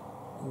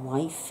 my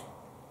wife,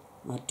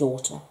 my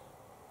daughter,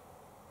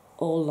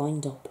 all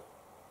lined up.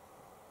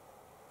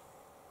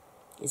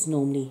 It's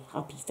normally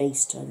happy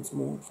face turns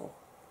mournful.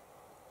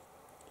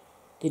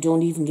 They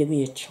don't even give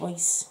me a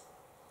choice.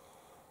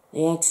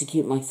 They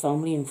execute my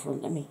family in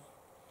front of me.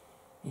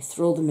 They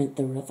throw them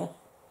into the river.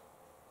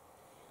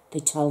 They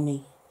tell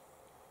me,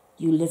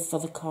 you live for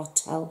the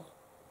cartel,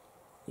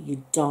 or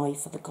you die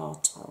for the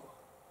cartel.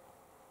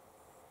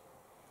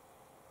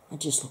 I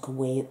just look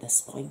away at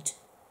this point.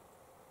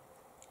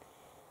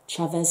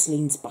 Chavez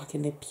leans back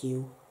in the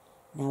pew,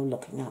 now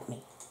looking at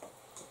me.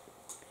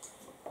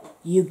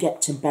 You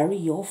get to bury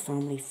your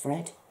family,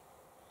 Fred.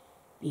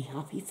 Be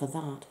happy for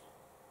that.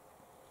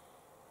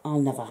 I'll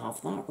never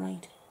have that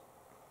right.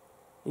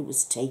 It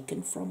was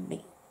taken from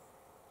me.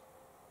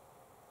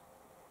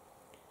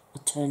 I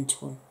turn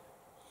to him.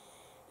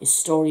 His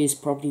story is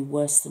probably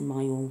worse than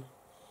my own.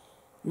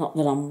 Not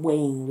that I'm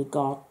weighing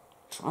regard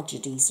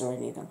tragedies or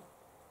anything.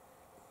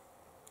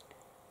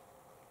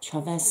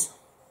 Chavez,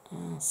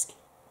 I ask.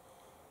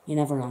 You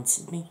never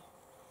answered me.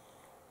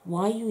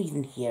 Why are you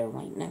even here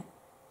right now?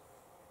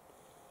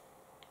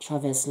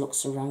 Chavez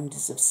looks around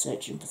as if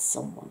searching for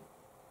someone.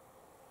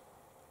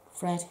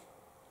 Fred,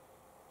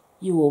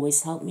 you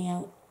always helped me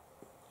out.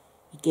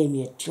 You gave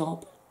me a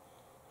job,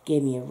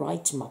 gave me a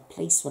ride to my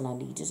place when I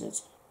needed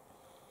it.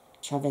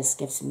 Chavez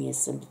gives me a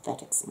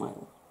sympathetic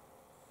smile.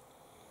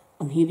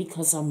 I'm here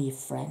because I'm your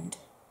friend.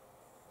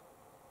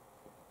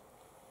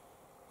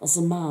 As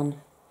a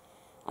man,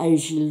 I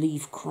usually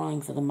leave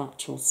crying for the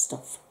macho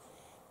stuff,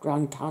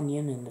 Grand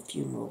Canyon and the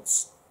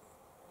funerals.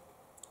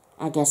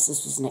 I guess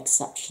this was an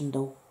exception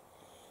though.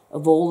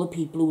 Of all the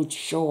people who would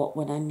show up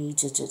when I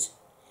needed it,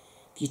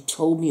 if you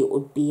told me it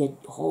would be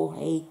a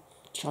Jorge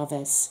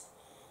Chavez,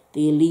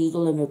 the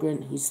illegal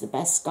immigrant who's the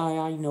best guy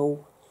I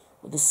know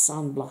with a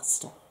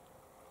sandblaster,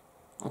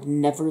 I'd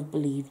never have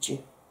believed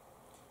you.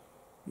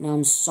 Now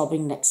I'm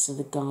sobbing next to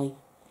the guy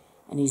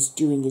and he's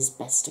doing his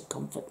best to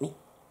comfort me.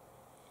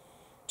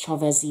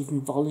 Chavez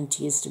even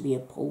volunteers to be a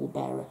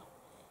pallbearer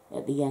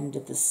at the end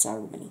of the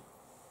ceremony.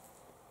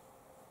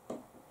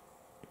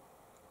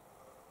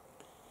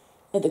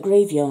 At the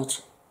graveyard,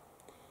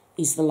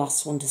 he's the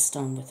last one to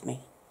stand with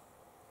me.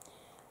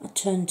 I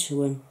turn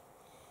to him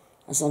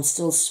as I'm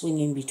still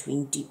swinging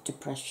between deep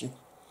depression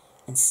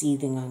and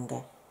seething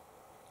anger.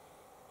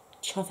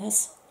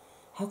 Chavez,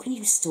 how can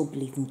you still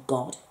believe in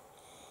God?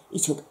 He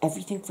took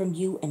everything from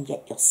you and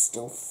yet you're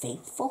still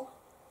faithful?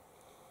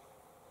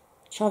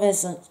 Chavez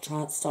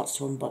starts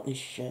to unbutton his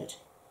shirt,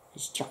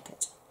 his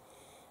jacket,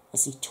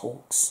 as he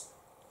talks.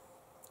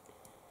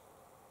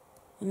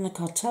 When the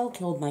cartel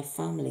killed my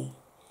family,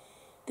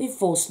 they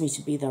forced me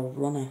to be their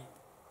runner.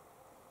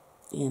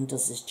 He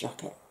undoes his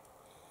jacket,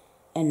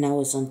 and now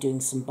is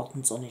undoing some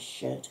buttons on his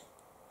shirt.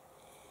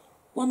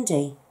 One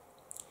day,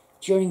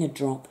 during a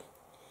drop,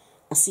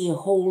 I see a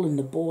hole in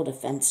the border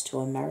fence to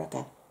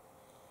America.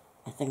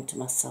 I think to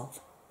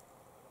myself,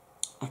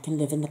 I can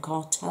live in the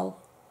cartel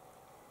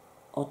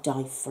or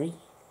die free.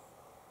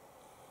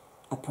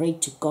 I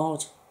prayed to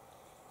God,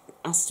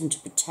 asked him to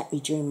protect me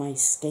during my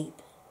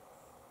escape.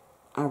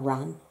 I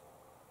ran.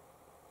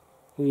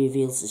 He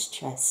reveals his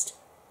chest.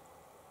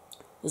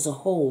 There's a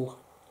hole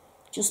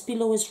just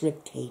below his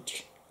rib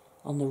cage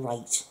on the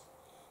right.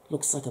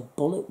 Looks like a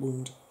bullet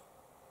wound.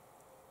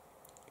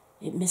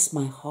 It missed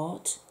my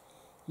heart,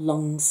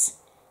 lungs,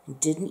 and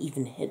didn't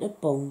even hit a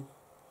bone.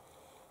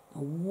 A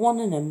 1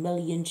 in a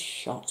million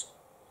shot.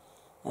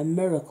 A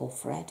miracle,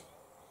 Fred.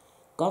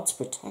 God's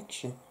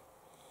protection.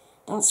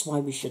 That's why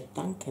we should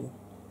thank him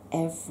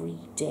every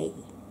day,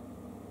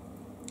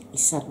 he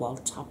said while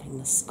tapping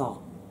the scar.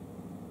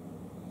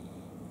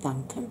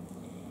 Thank him?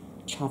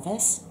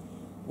 Chavez,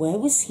 where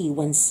was he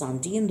when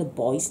Sandy and the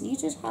boys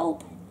needed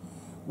help?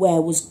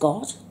 Where was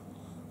God?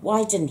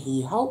 Why didn't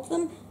he help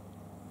them?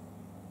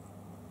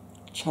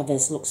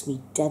 Chavez looks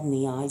me dead in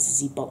the eyes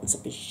as he buttons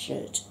up his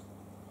shirt.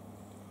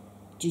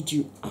 Did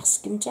you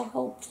ask him to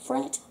help,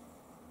 Fred?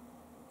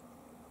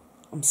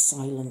 I'm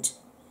silent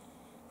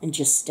and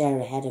just stare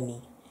ahead of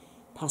me,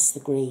 past the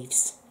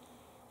graves.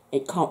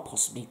 It can't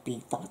possibly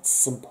be that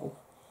simple,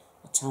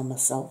 I tell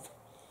myself.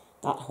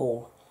 That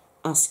whole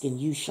ask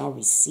and you shall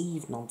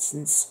receive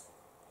nonsense.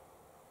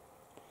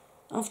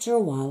 After a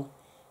while,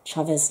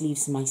 Chavez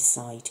leaves my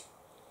side.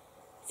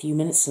 A few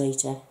minutes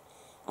later,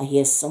 I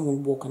hear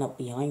someone walking up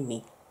behind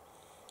me.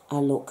 I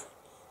look,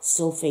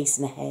 still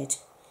facing ahead,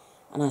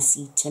 and I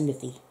see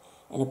Timothy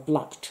in a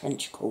black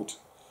trench coat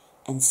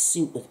and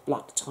suit with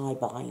black tie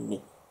behind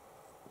me.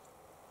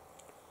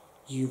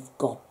 You've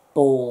got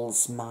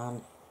balls,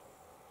 man,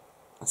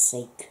 I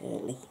say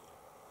curtly.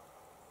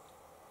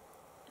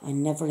 I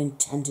never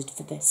intended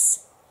for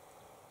this,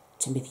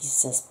 Timothy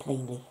says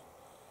plainly.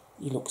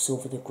 He looks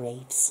over the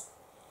graves.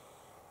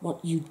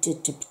 What you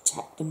did to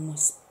protect them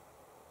was...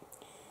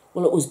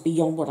 well, it was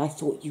beyond what I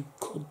thought you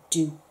could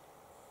do.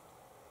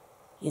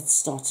 He had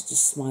started to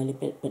smile a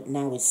bit, but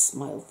now his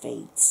smile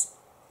fades.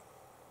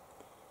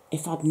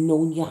 If I'd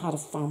known you had a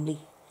family,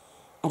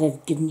 I'd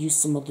have given you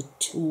some other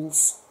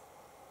tools.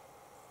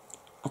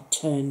 I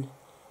turn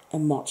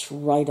and march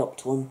right up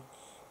to him.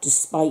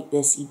 Despite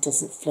this, he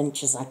doesn't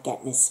flinch as I get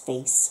in his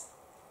face.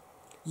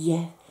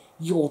 Yeah,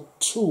 your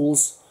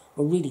tools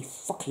were really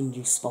fucking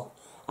useful.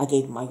 I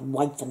gave my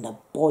wife and the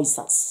boys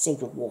that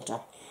sacred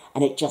water,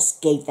 and it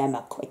just gave them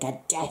a quicker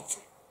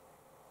death.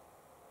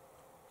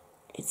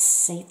 It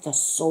saved their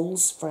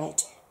souls,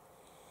 Fred,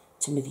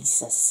 Timothy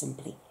says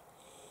simply.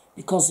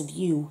 Because of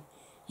you,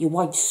 your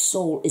wife's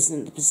soul isn't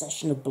in the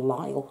possession of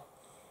Belial.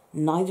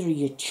 Neither are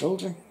your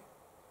children.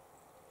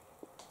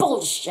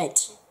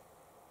 Bullshit,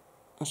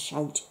 I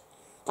shout.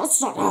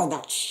 That's not how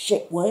that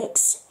shit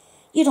works.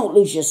 You don't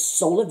lose your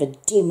soul if a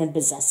demon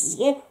possesses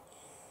you.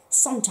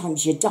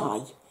 Sometimes you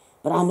die,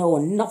 but I know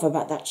enough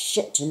about that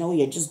shit to know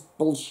you're just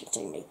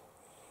bullshitting me.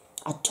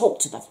 I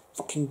talked to the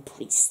fucking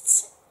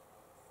priests.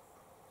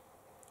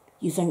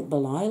 You think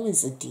Belial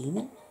is a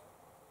demon?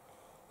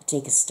 I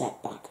take a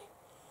step back.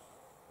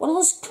 What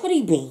else could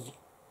he be?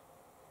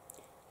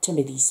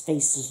 Timothy's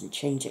face doesn't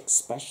change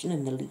expression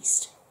in the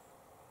least.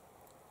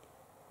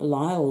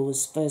 Belial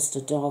was first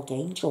a dark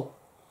angel,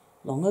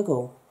 long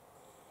ago.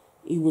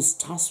 He was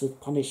tasked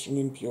with punishing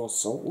impure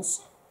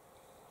souls.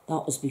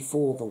 That was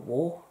before the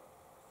war.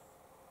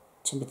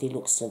 Timothy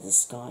looks to the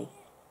sky.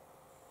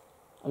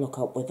 I look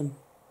up with him.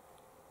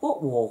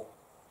 What war?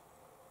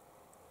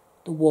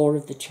 The war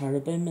of the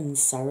cherubim and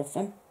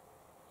seraphim.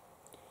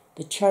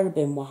 The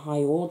cherubim were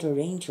high-order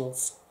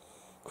angels,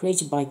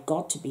 created by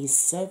God to be his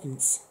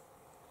servants,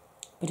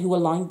 but who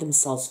aligned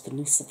themselves with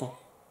Lucifer.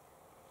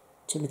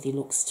 Timothy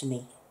looks to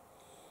me.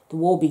 The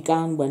war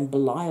began when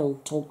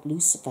Belial talked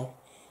Lucifer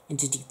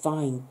into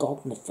defying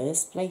God in the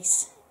first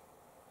place.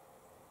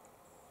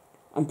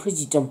 I'm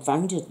pretty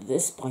dumbfounded at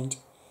this point.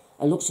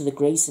 I look to the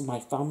graves of my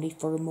family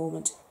for a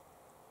moment.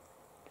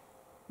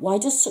 Why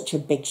does such a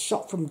big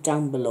shot from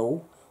down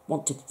below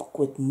want to fuck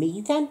with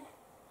me then?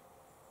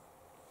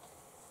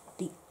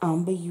 The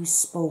amber you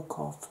spoke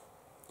of,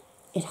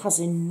 it has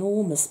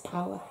enormous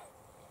power.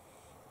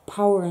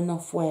 Power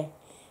enough where,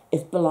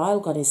 if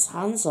Belial got his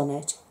hands on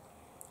it,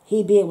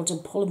 he'd be able to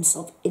pull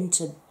himself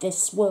into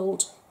this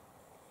world.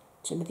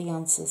 Timothy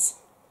answers.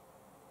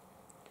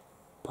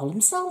 Pull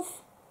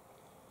himself?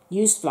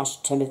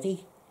 Newsflash,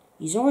 Timothy.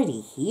 He's already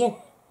here.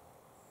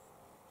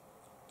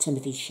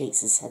 Timothy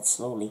shakes his head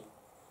slowly.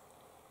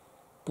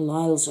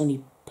 Belial's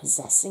only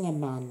possessing a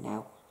man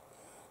now.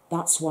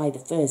 That's why the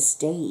first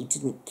day he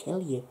didn't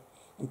kill you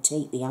and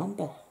take the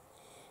amber.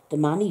 The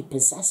man he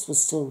possessed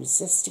was still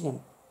resisting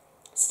him,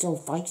 still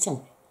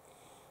fighting.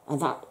 At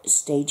that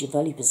stage of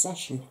early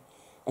possession,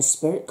 a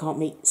spirit can't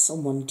make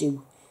someone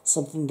do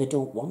something they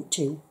don't want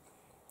to.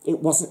 It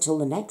wasn't till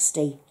the next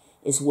day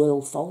his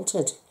will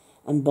faltered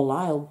and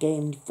Belial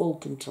gained full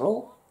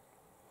control.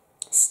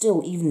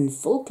 Still, even in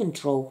full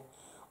control,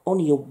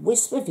 only a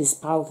wisp of his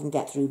power can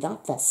get through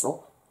that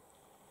vessel.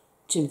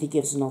 Timothy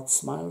gives an odd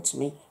smile to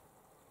me.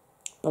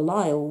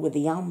 Belial, with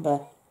the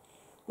amber,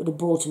 would have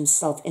brought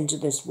himself into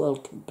this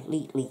world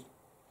completely,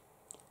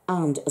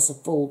 and as a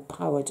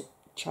full-powered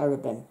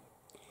cherubim,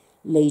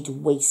 laid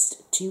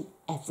waste to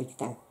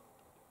everything.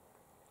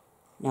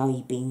 Now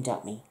he beamed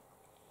at me.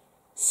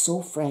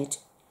 So, Fred,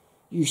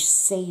 you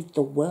saved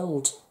the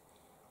world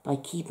by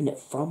keeping it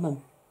from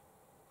him.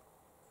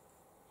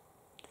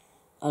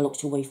 I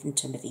looked away from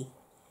Timothy,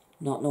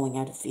 not knowing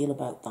how to feel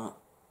about that.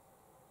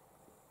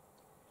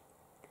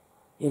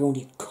 It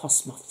only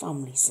cost my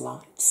family's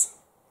lives.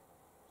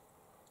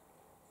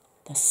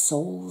 Their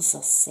souls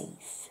are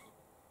safe.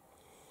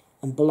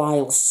 And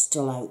Belial's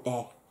still out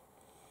there.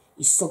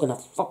 He's still going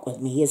to fuck with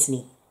me, isn't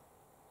he?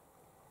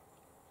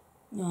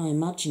 I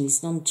imagine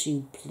he's none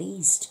too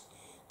pleased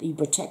that you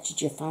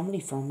protected your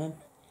family from him.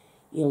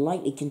 He'll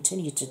likely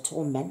continue to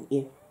torment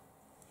you.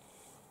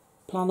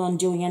 Plan on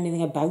doing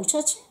anything about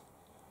it?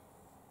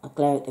 I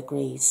glare at the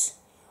graves.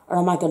 Or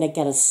am I going to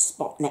get a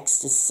spot next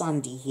to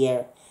Sandy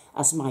here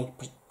as my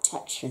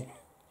protection?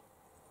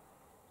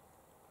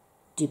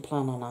 Do you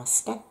plan on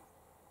asking?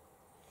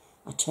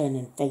 I turn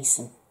and face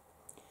him.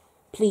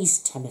 Please,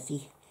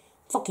 Timothy,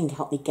 fucking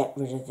help me get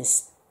rid of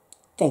this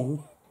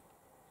thing.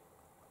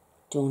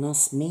 Don't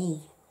ask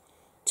me.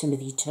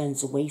 Timothy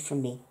turns away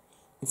from me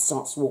and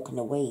starts walking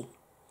away.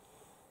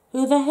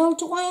 Who the hell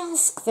do I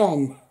ask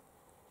then?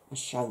 I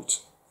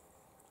shout.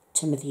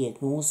 Timothy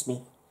ignores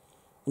me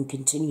and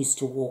continues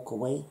to walk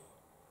away.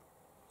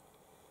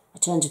 I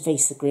turn to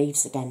face the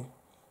graves again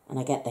and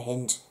I get the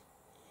hint.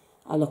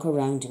 I look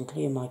around and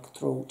clear my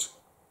throat.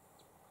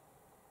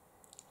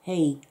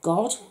 Hey,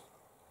 God,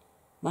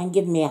 mind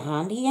giving me a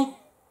hand here?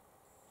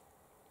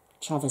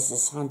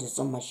 Travis's hand is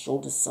on my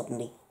shoulder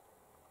suddenly.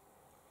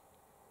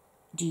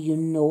 Do you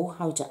know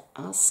how to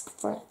ask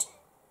for it?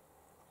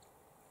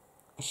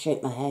 I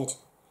shake my head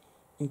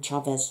and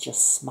Travis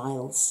just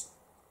smiles.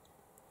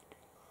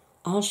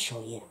 I'll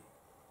show you.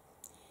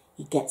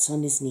 He gets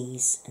on his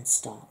knees and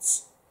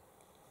starts.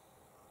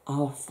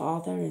 Our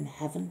Father in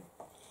heaven,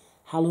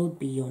 hallowed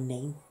be your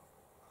name.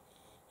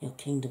 Your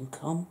kingdom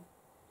come,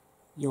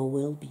 your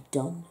will be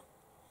done,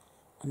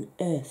 on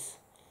earth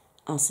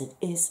as it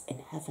is in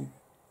heaven.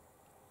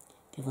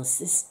 Give us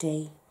this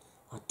day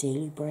our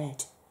daily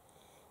bread,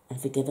 and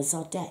forgive us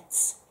our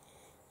debts,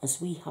 as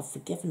we have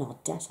forgiven our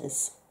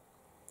debtors.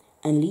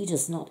 And lead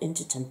us not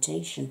into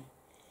temptation,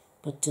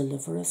 but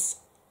deliver us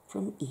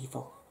from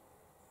evil.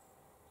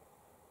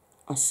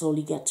 I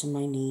slowly get to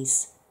my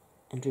knees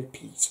and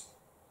repeat.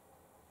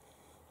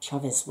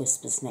 Travis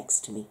whispers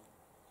next to me.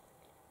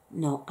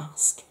 Now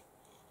ask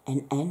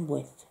and end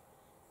with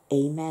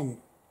Amen.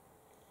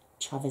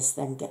 Travis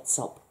then gets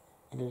up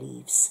and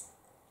leaves.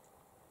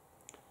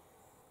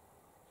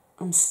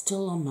 I'm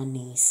still on my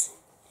knees,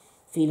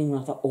 feeling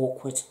rather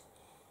awkward,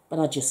 but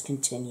I just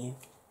continue.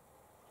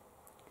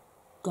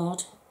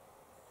 God,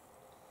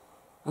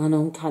 I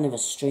know I'm kind of a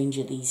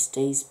stranger these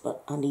days,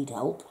 but I need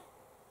help.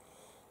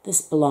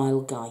 This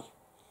Belial guy,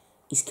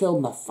 he's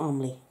killed my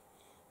family.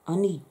 I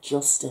need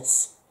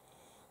justice.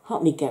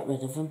 Help me get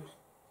rid of him.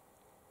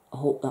 I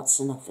hope that's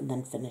enough and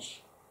then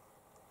finish.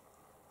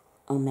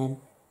 Amen.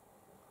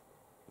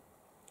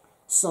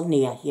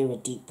 Suddenly I hear a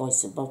deep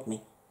voice above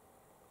me.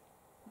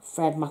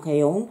 Fred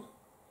Macaon?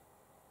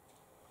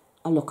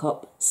 I look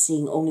up,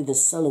 seeing only the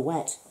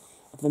silhouette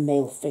of the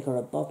male figure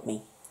above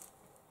me.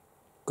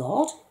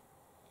 God?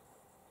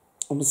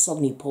 I was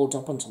suddenly pulled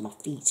up onto my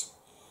feet,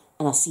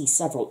 and I see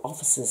several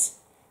officers,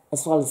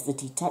 as well as the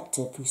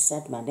detective who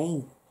said my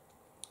name.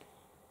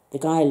 The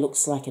guy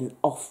looks like an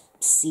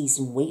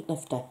off-season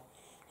weightlifter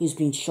who's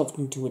been shoved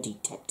into a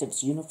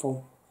detective's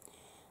uniform.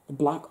 The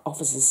black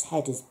officer's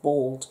head is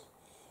bald,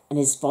 and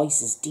his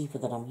voice is deeper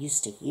than I'm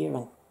used to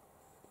hearing.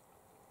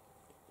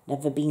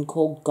 Never been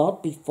called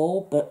God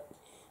before, but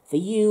for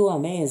you I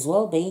may as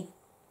well be.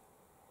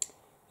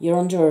 You're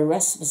under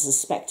arrest for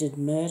suspected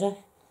murder,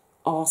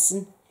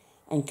 arson,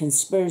 and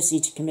conspiracy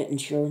to commit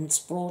insurance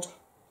fraud.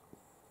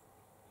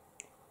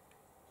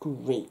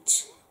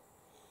 Great,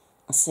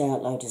 I say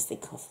out loud as they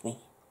cuff me.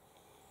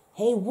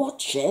 Hey,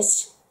 watch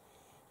it!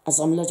 As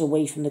I'm led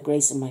away from the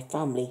grace of my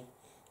family,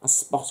 I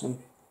spot him,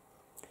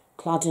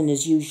 clad in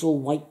his usual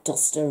white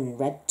duster and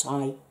red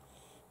tie,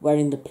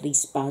 wearing the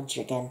police badge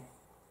again.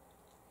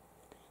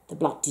 The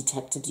black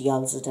detective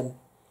yells at him.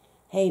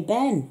 Hey,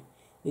 Ben,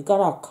 we got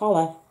our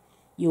collar.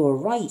 You were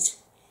right.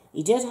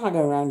 He did hang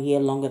around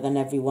here longer than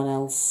everyone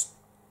else.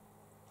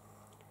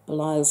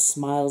 Belial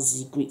smiles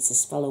as he greets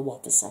his fellow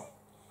officer.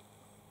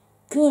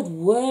 Good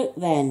work,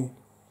 then.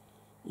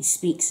 He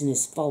speaks in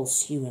his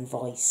false human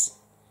voice.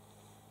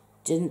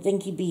 Didn't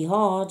think he'd be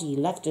hard. He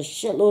left a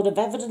shitload of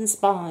evidence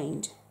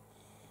behind.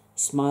 He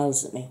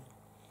smiles at me.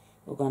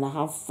 We're going to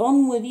have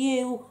fun with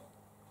you.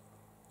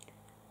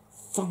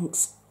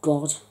 Thanks,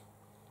 God.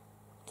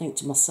 I think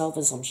to myself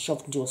as I'm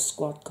shoved into a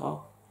squad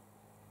car.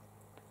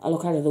 I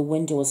look out of the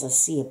window as I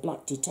see a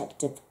black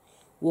detective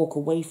walk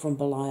away from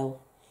Belial,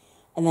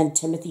 and then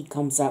Timothy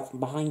comes out from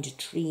behind a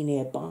tree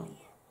nearby.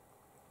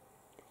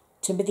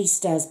 Timothy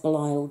stares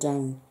Belial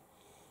down,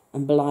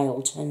 and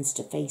Belial turns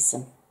to face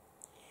him.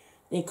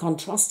 They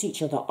contrast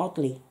each other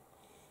oddly,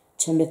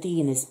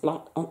 Timothy in his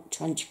black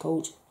trench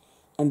coat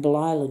and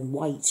Belial in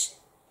white.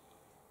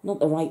 Not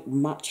the right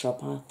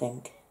match-up, I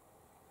think.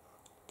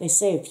 They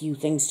say a few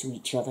things to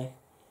each other,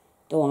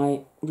 though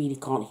I really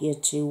can't hear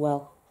too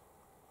well.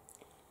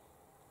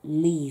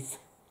 Leave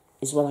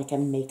is what I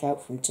can make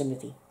out from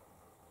Timothy.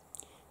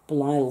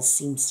 Belial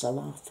seems to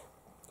laugh,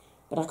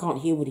 but I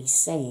can't hear what he's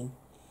saying.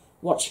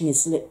 Watching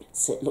his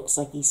lips, it looks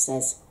like he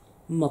says,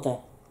 Mother,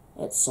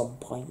 at some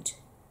point.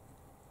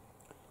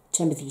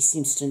 Timothy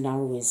seems to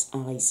narrow his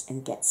eyes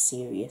and get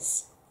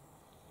serious.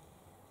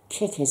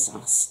 Kick his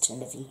ass,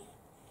 Timothy.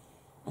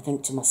 I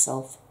think to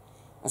myself,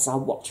 as I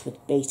watch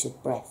with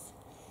bated breath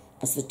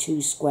as the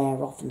two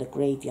square off in the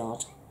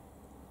graveyard.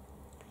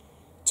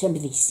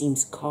 Timothy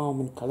seems calm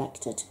and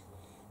collected.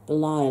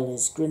 Belial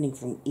is grinning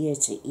from ear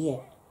to ear.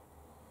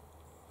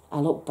 I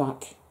look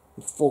back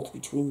and forth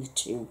between the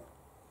two,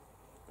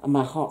 and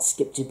my heart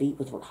skipped a beat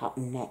with what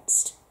happened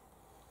next.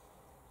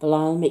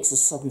 Belial makes a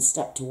sudden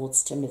step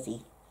towards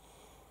Timothy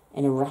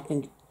in a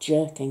rapid,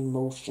 jerking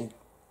motion,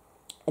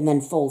 and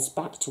then falls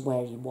back to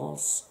where he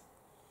was.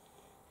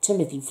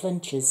 Timothy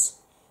flinches,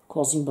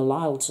 causing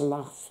Belial to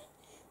laugh,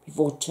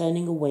 before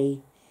turning away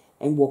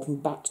and walking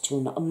back to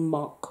an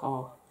unmarked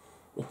car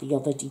with the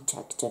other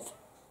detective.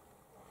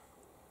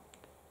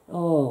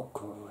 Oh,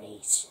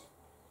 great,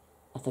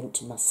 I think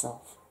to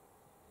myself.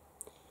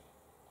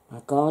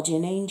 My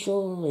guardian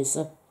angel is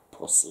a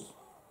pussy.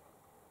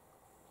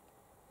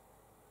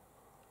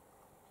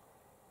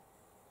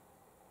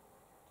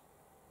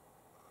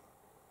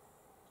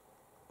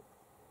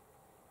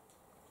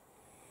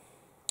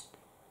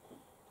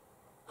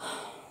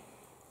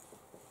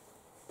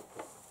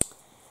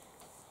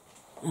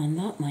 And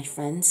that, my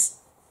friends,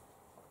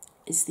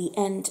 is the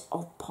end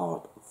of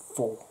part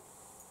 4.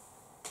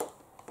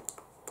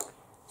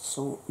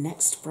 So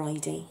next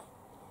Friday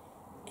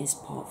is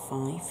part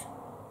 5.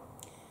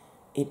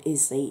 It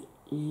is a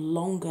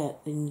longer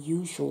than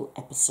usual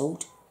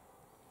episode.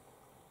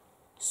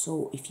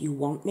 So if you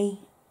want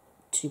me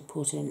to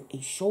put in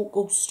a short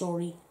ghost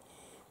story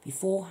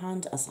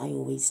beforehand, as I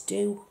always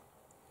do,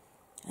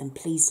 and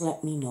please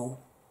let me know.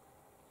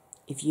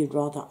 If you'd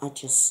rather I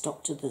just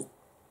stuck to the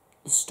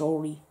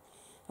story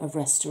of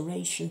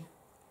restoration,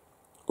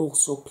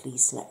 also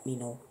please let me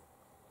know.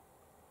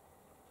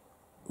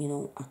 You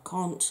know, I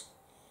can't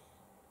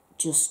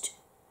just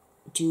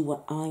do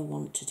what I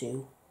want to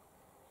do.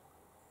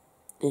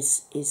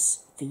 This is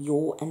for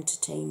your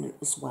entertainment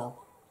as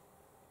well.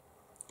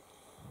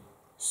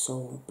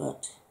 So,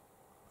 but,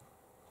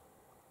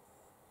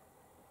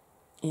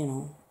 you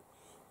know,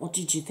 what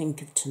did you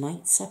think of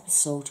tonight's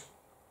episode?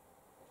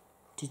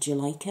 Did you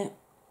like it?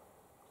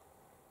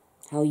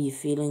 How are you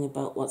feeling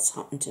about what's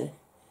happened to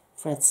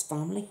Fred's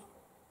family?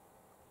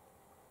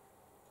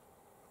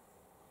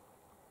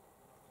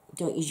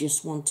 Don't you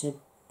just want to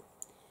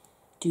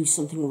do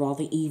something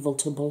rather evil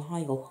to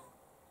Belial?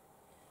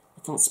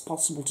 If that's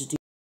possible, to do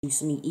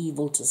something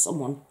evil to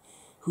someone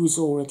who's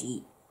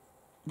already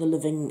the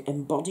living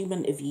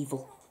embodiment of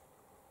evil.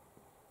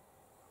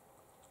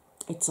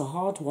 It's a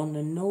hard one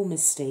and no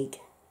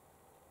mistake.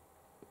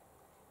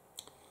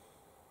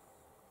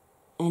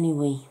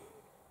 Anyway,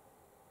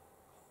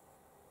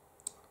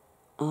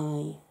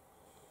 I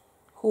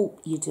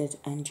hope you did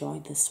enjoy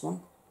this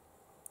one.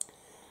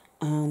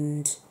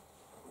 And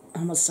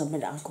I must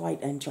admit, I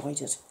quite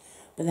enjoyed it.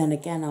 But then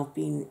again, I've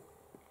been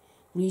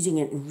reading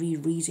it and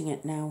rereading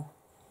it now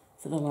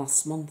for the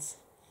last month.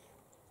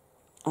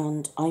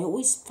 And I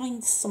always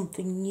find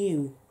something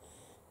new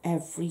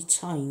every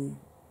time,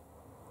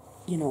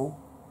 you know,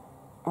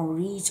 I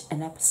read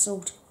an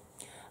episode.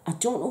 I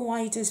don't know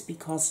why it is,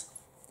 because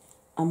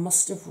I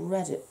must have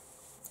read it.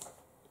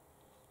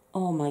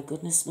 Oh my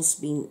goodness, must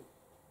have been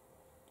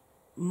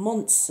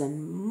months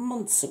and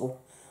months ago.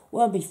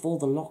 Well, before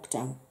the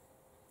lockdown.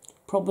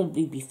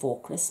 Probably before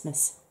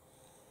Christmas.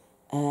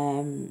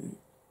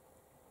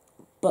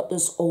 But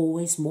there's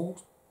always more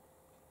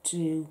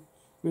to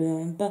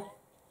remember,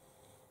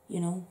 you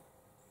know.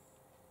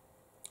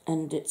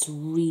 And it's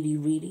really,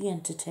 really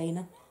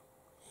entertaining.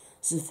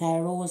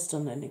 Zithero has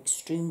done an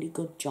extremely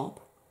good job.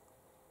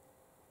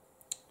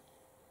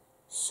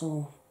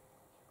 So,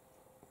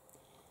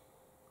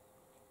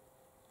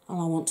 and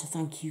I want to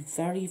thank you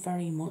very,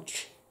 very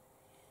much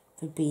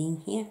for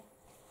being here.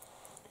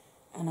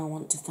 And I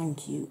want to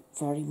thank you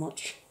very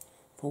much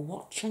for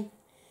watching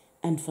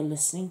and for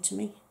listening to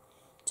me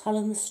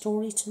telling the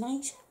story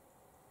tonight.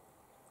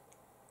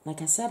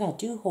 Like I said, I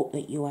do hope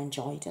that you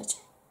enjoyed it.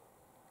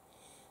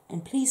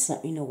 And please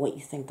let me know what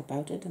you think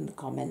about it in the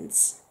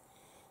comments.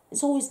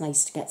 It's always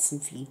nice to get some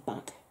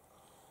feedback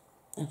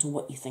as to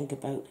what you think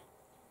about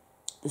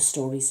the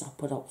stories I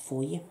put up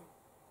for you.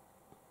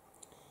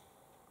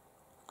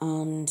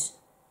 And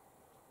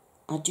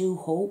I do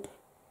hope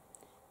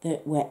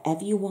that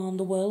wherever you are in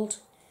the world,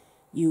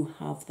 you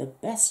have the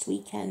best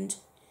weekend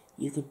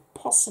you could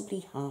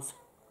possibly have.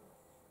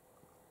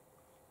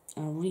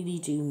 I really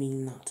do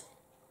mean that.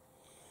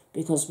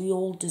 Because we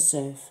all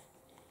deserve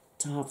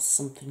to have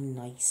something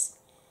nice.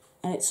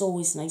 And it's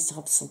always nice to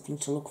have something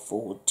to look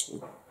forward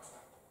to.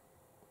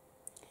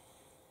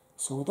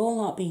 So with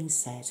all that being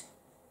said,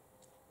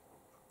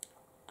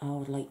 I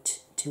would like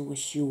to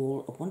wish you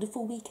all a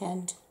wonderful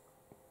weekend.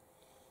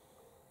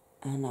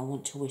 And I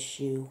want to wish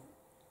you,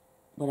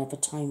 whatever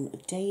time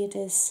of day it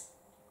is,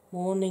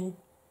 morning,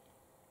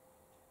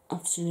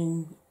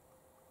 afternoon,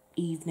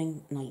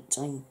 evening, night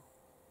time.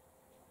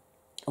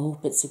 I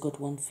hope it's a good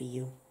one for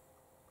you.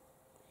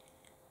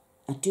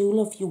 I do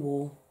love you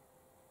all.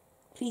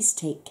 Please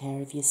take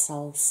care of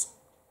yourselves.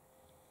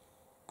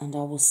 And I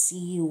will see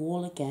you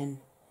all again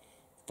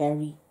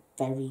very,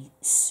 very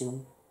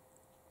soon.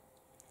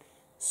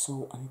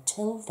 So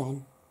until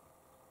then,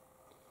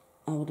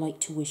 I would like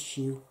to wish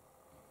you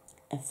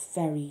a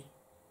very,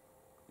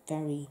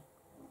 very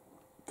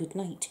good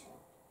night.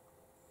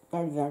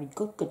 Very, very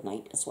good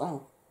night as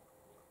well.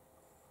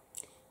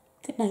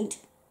 Good night.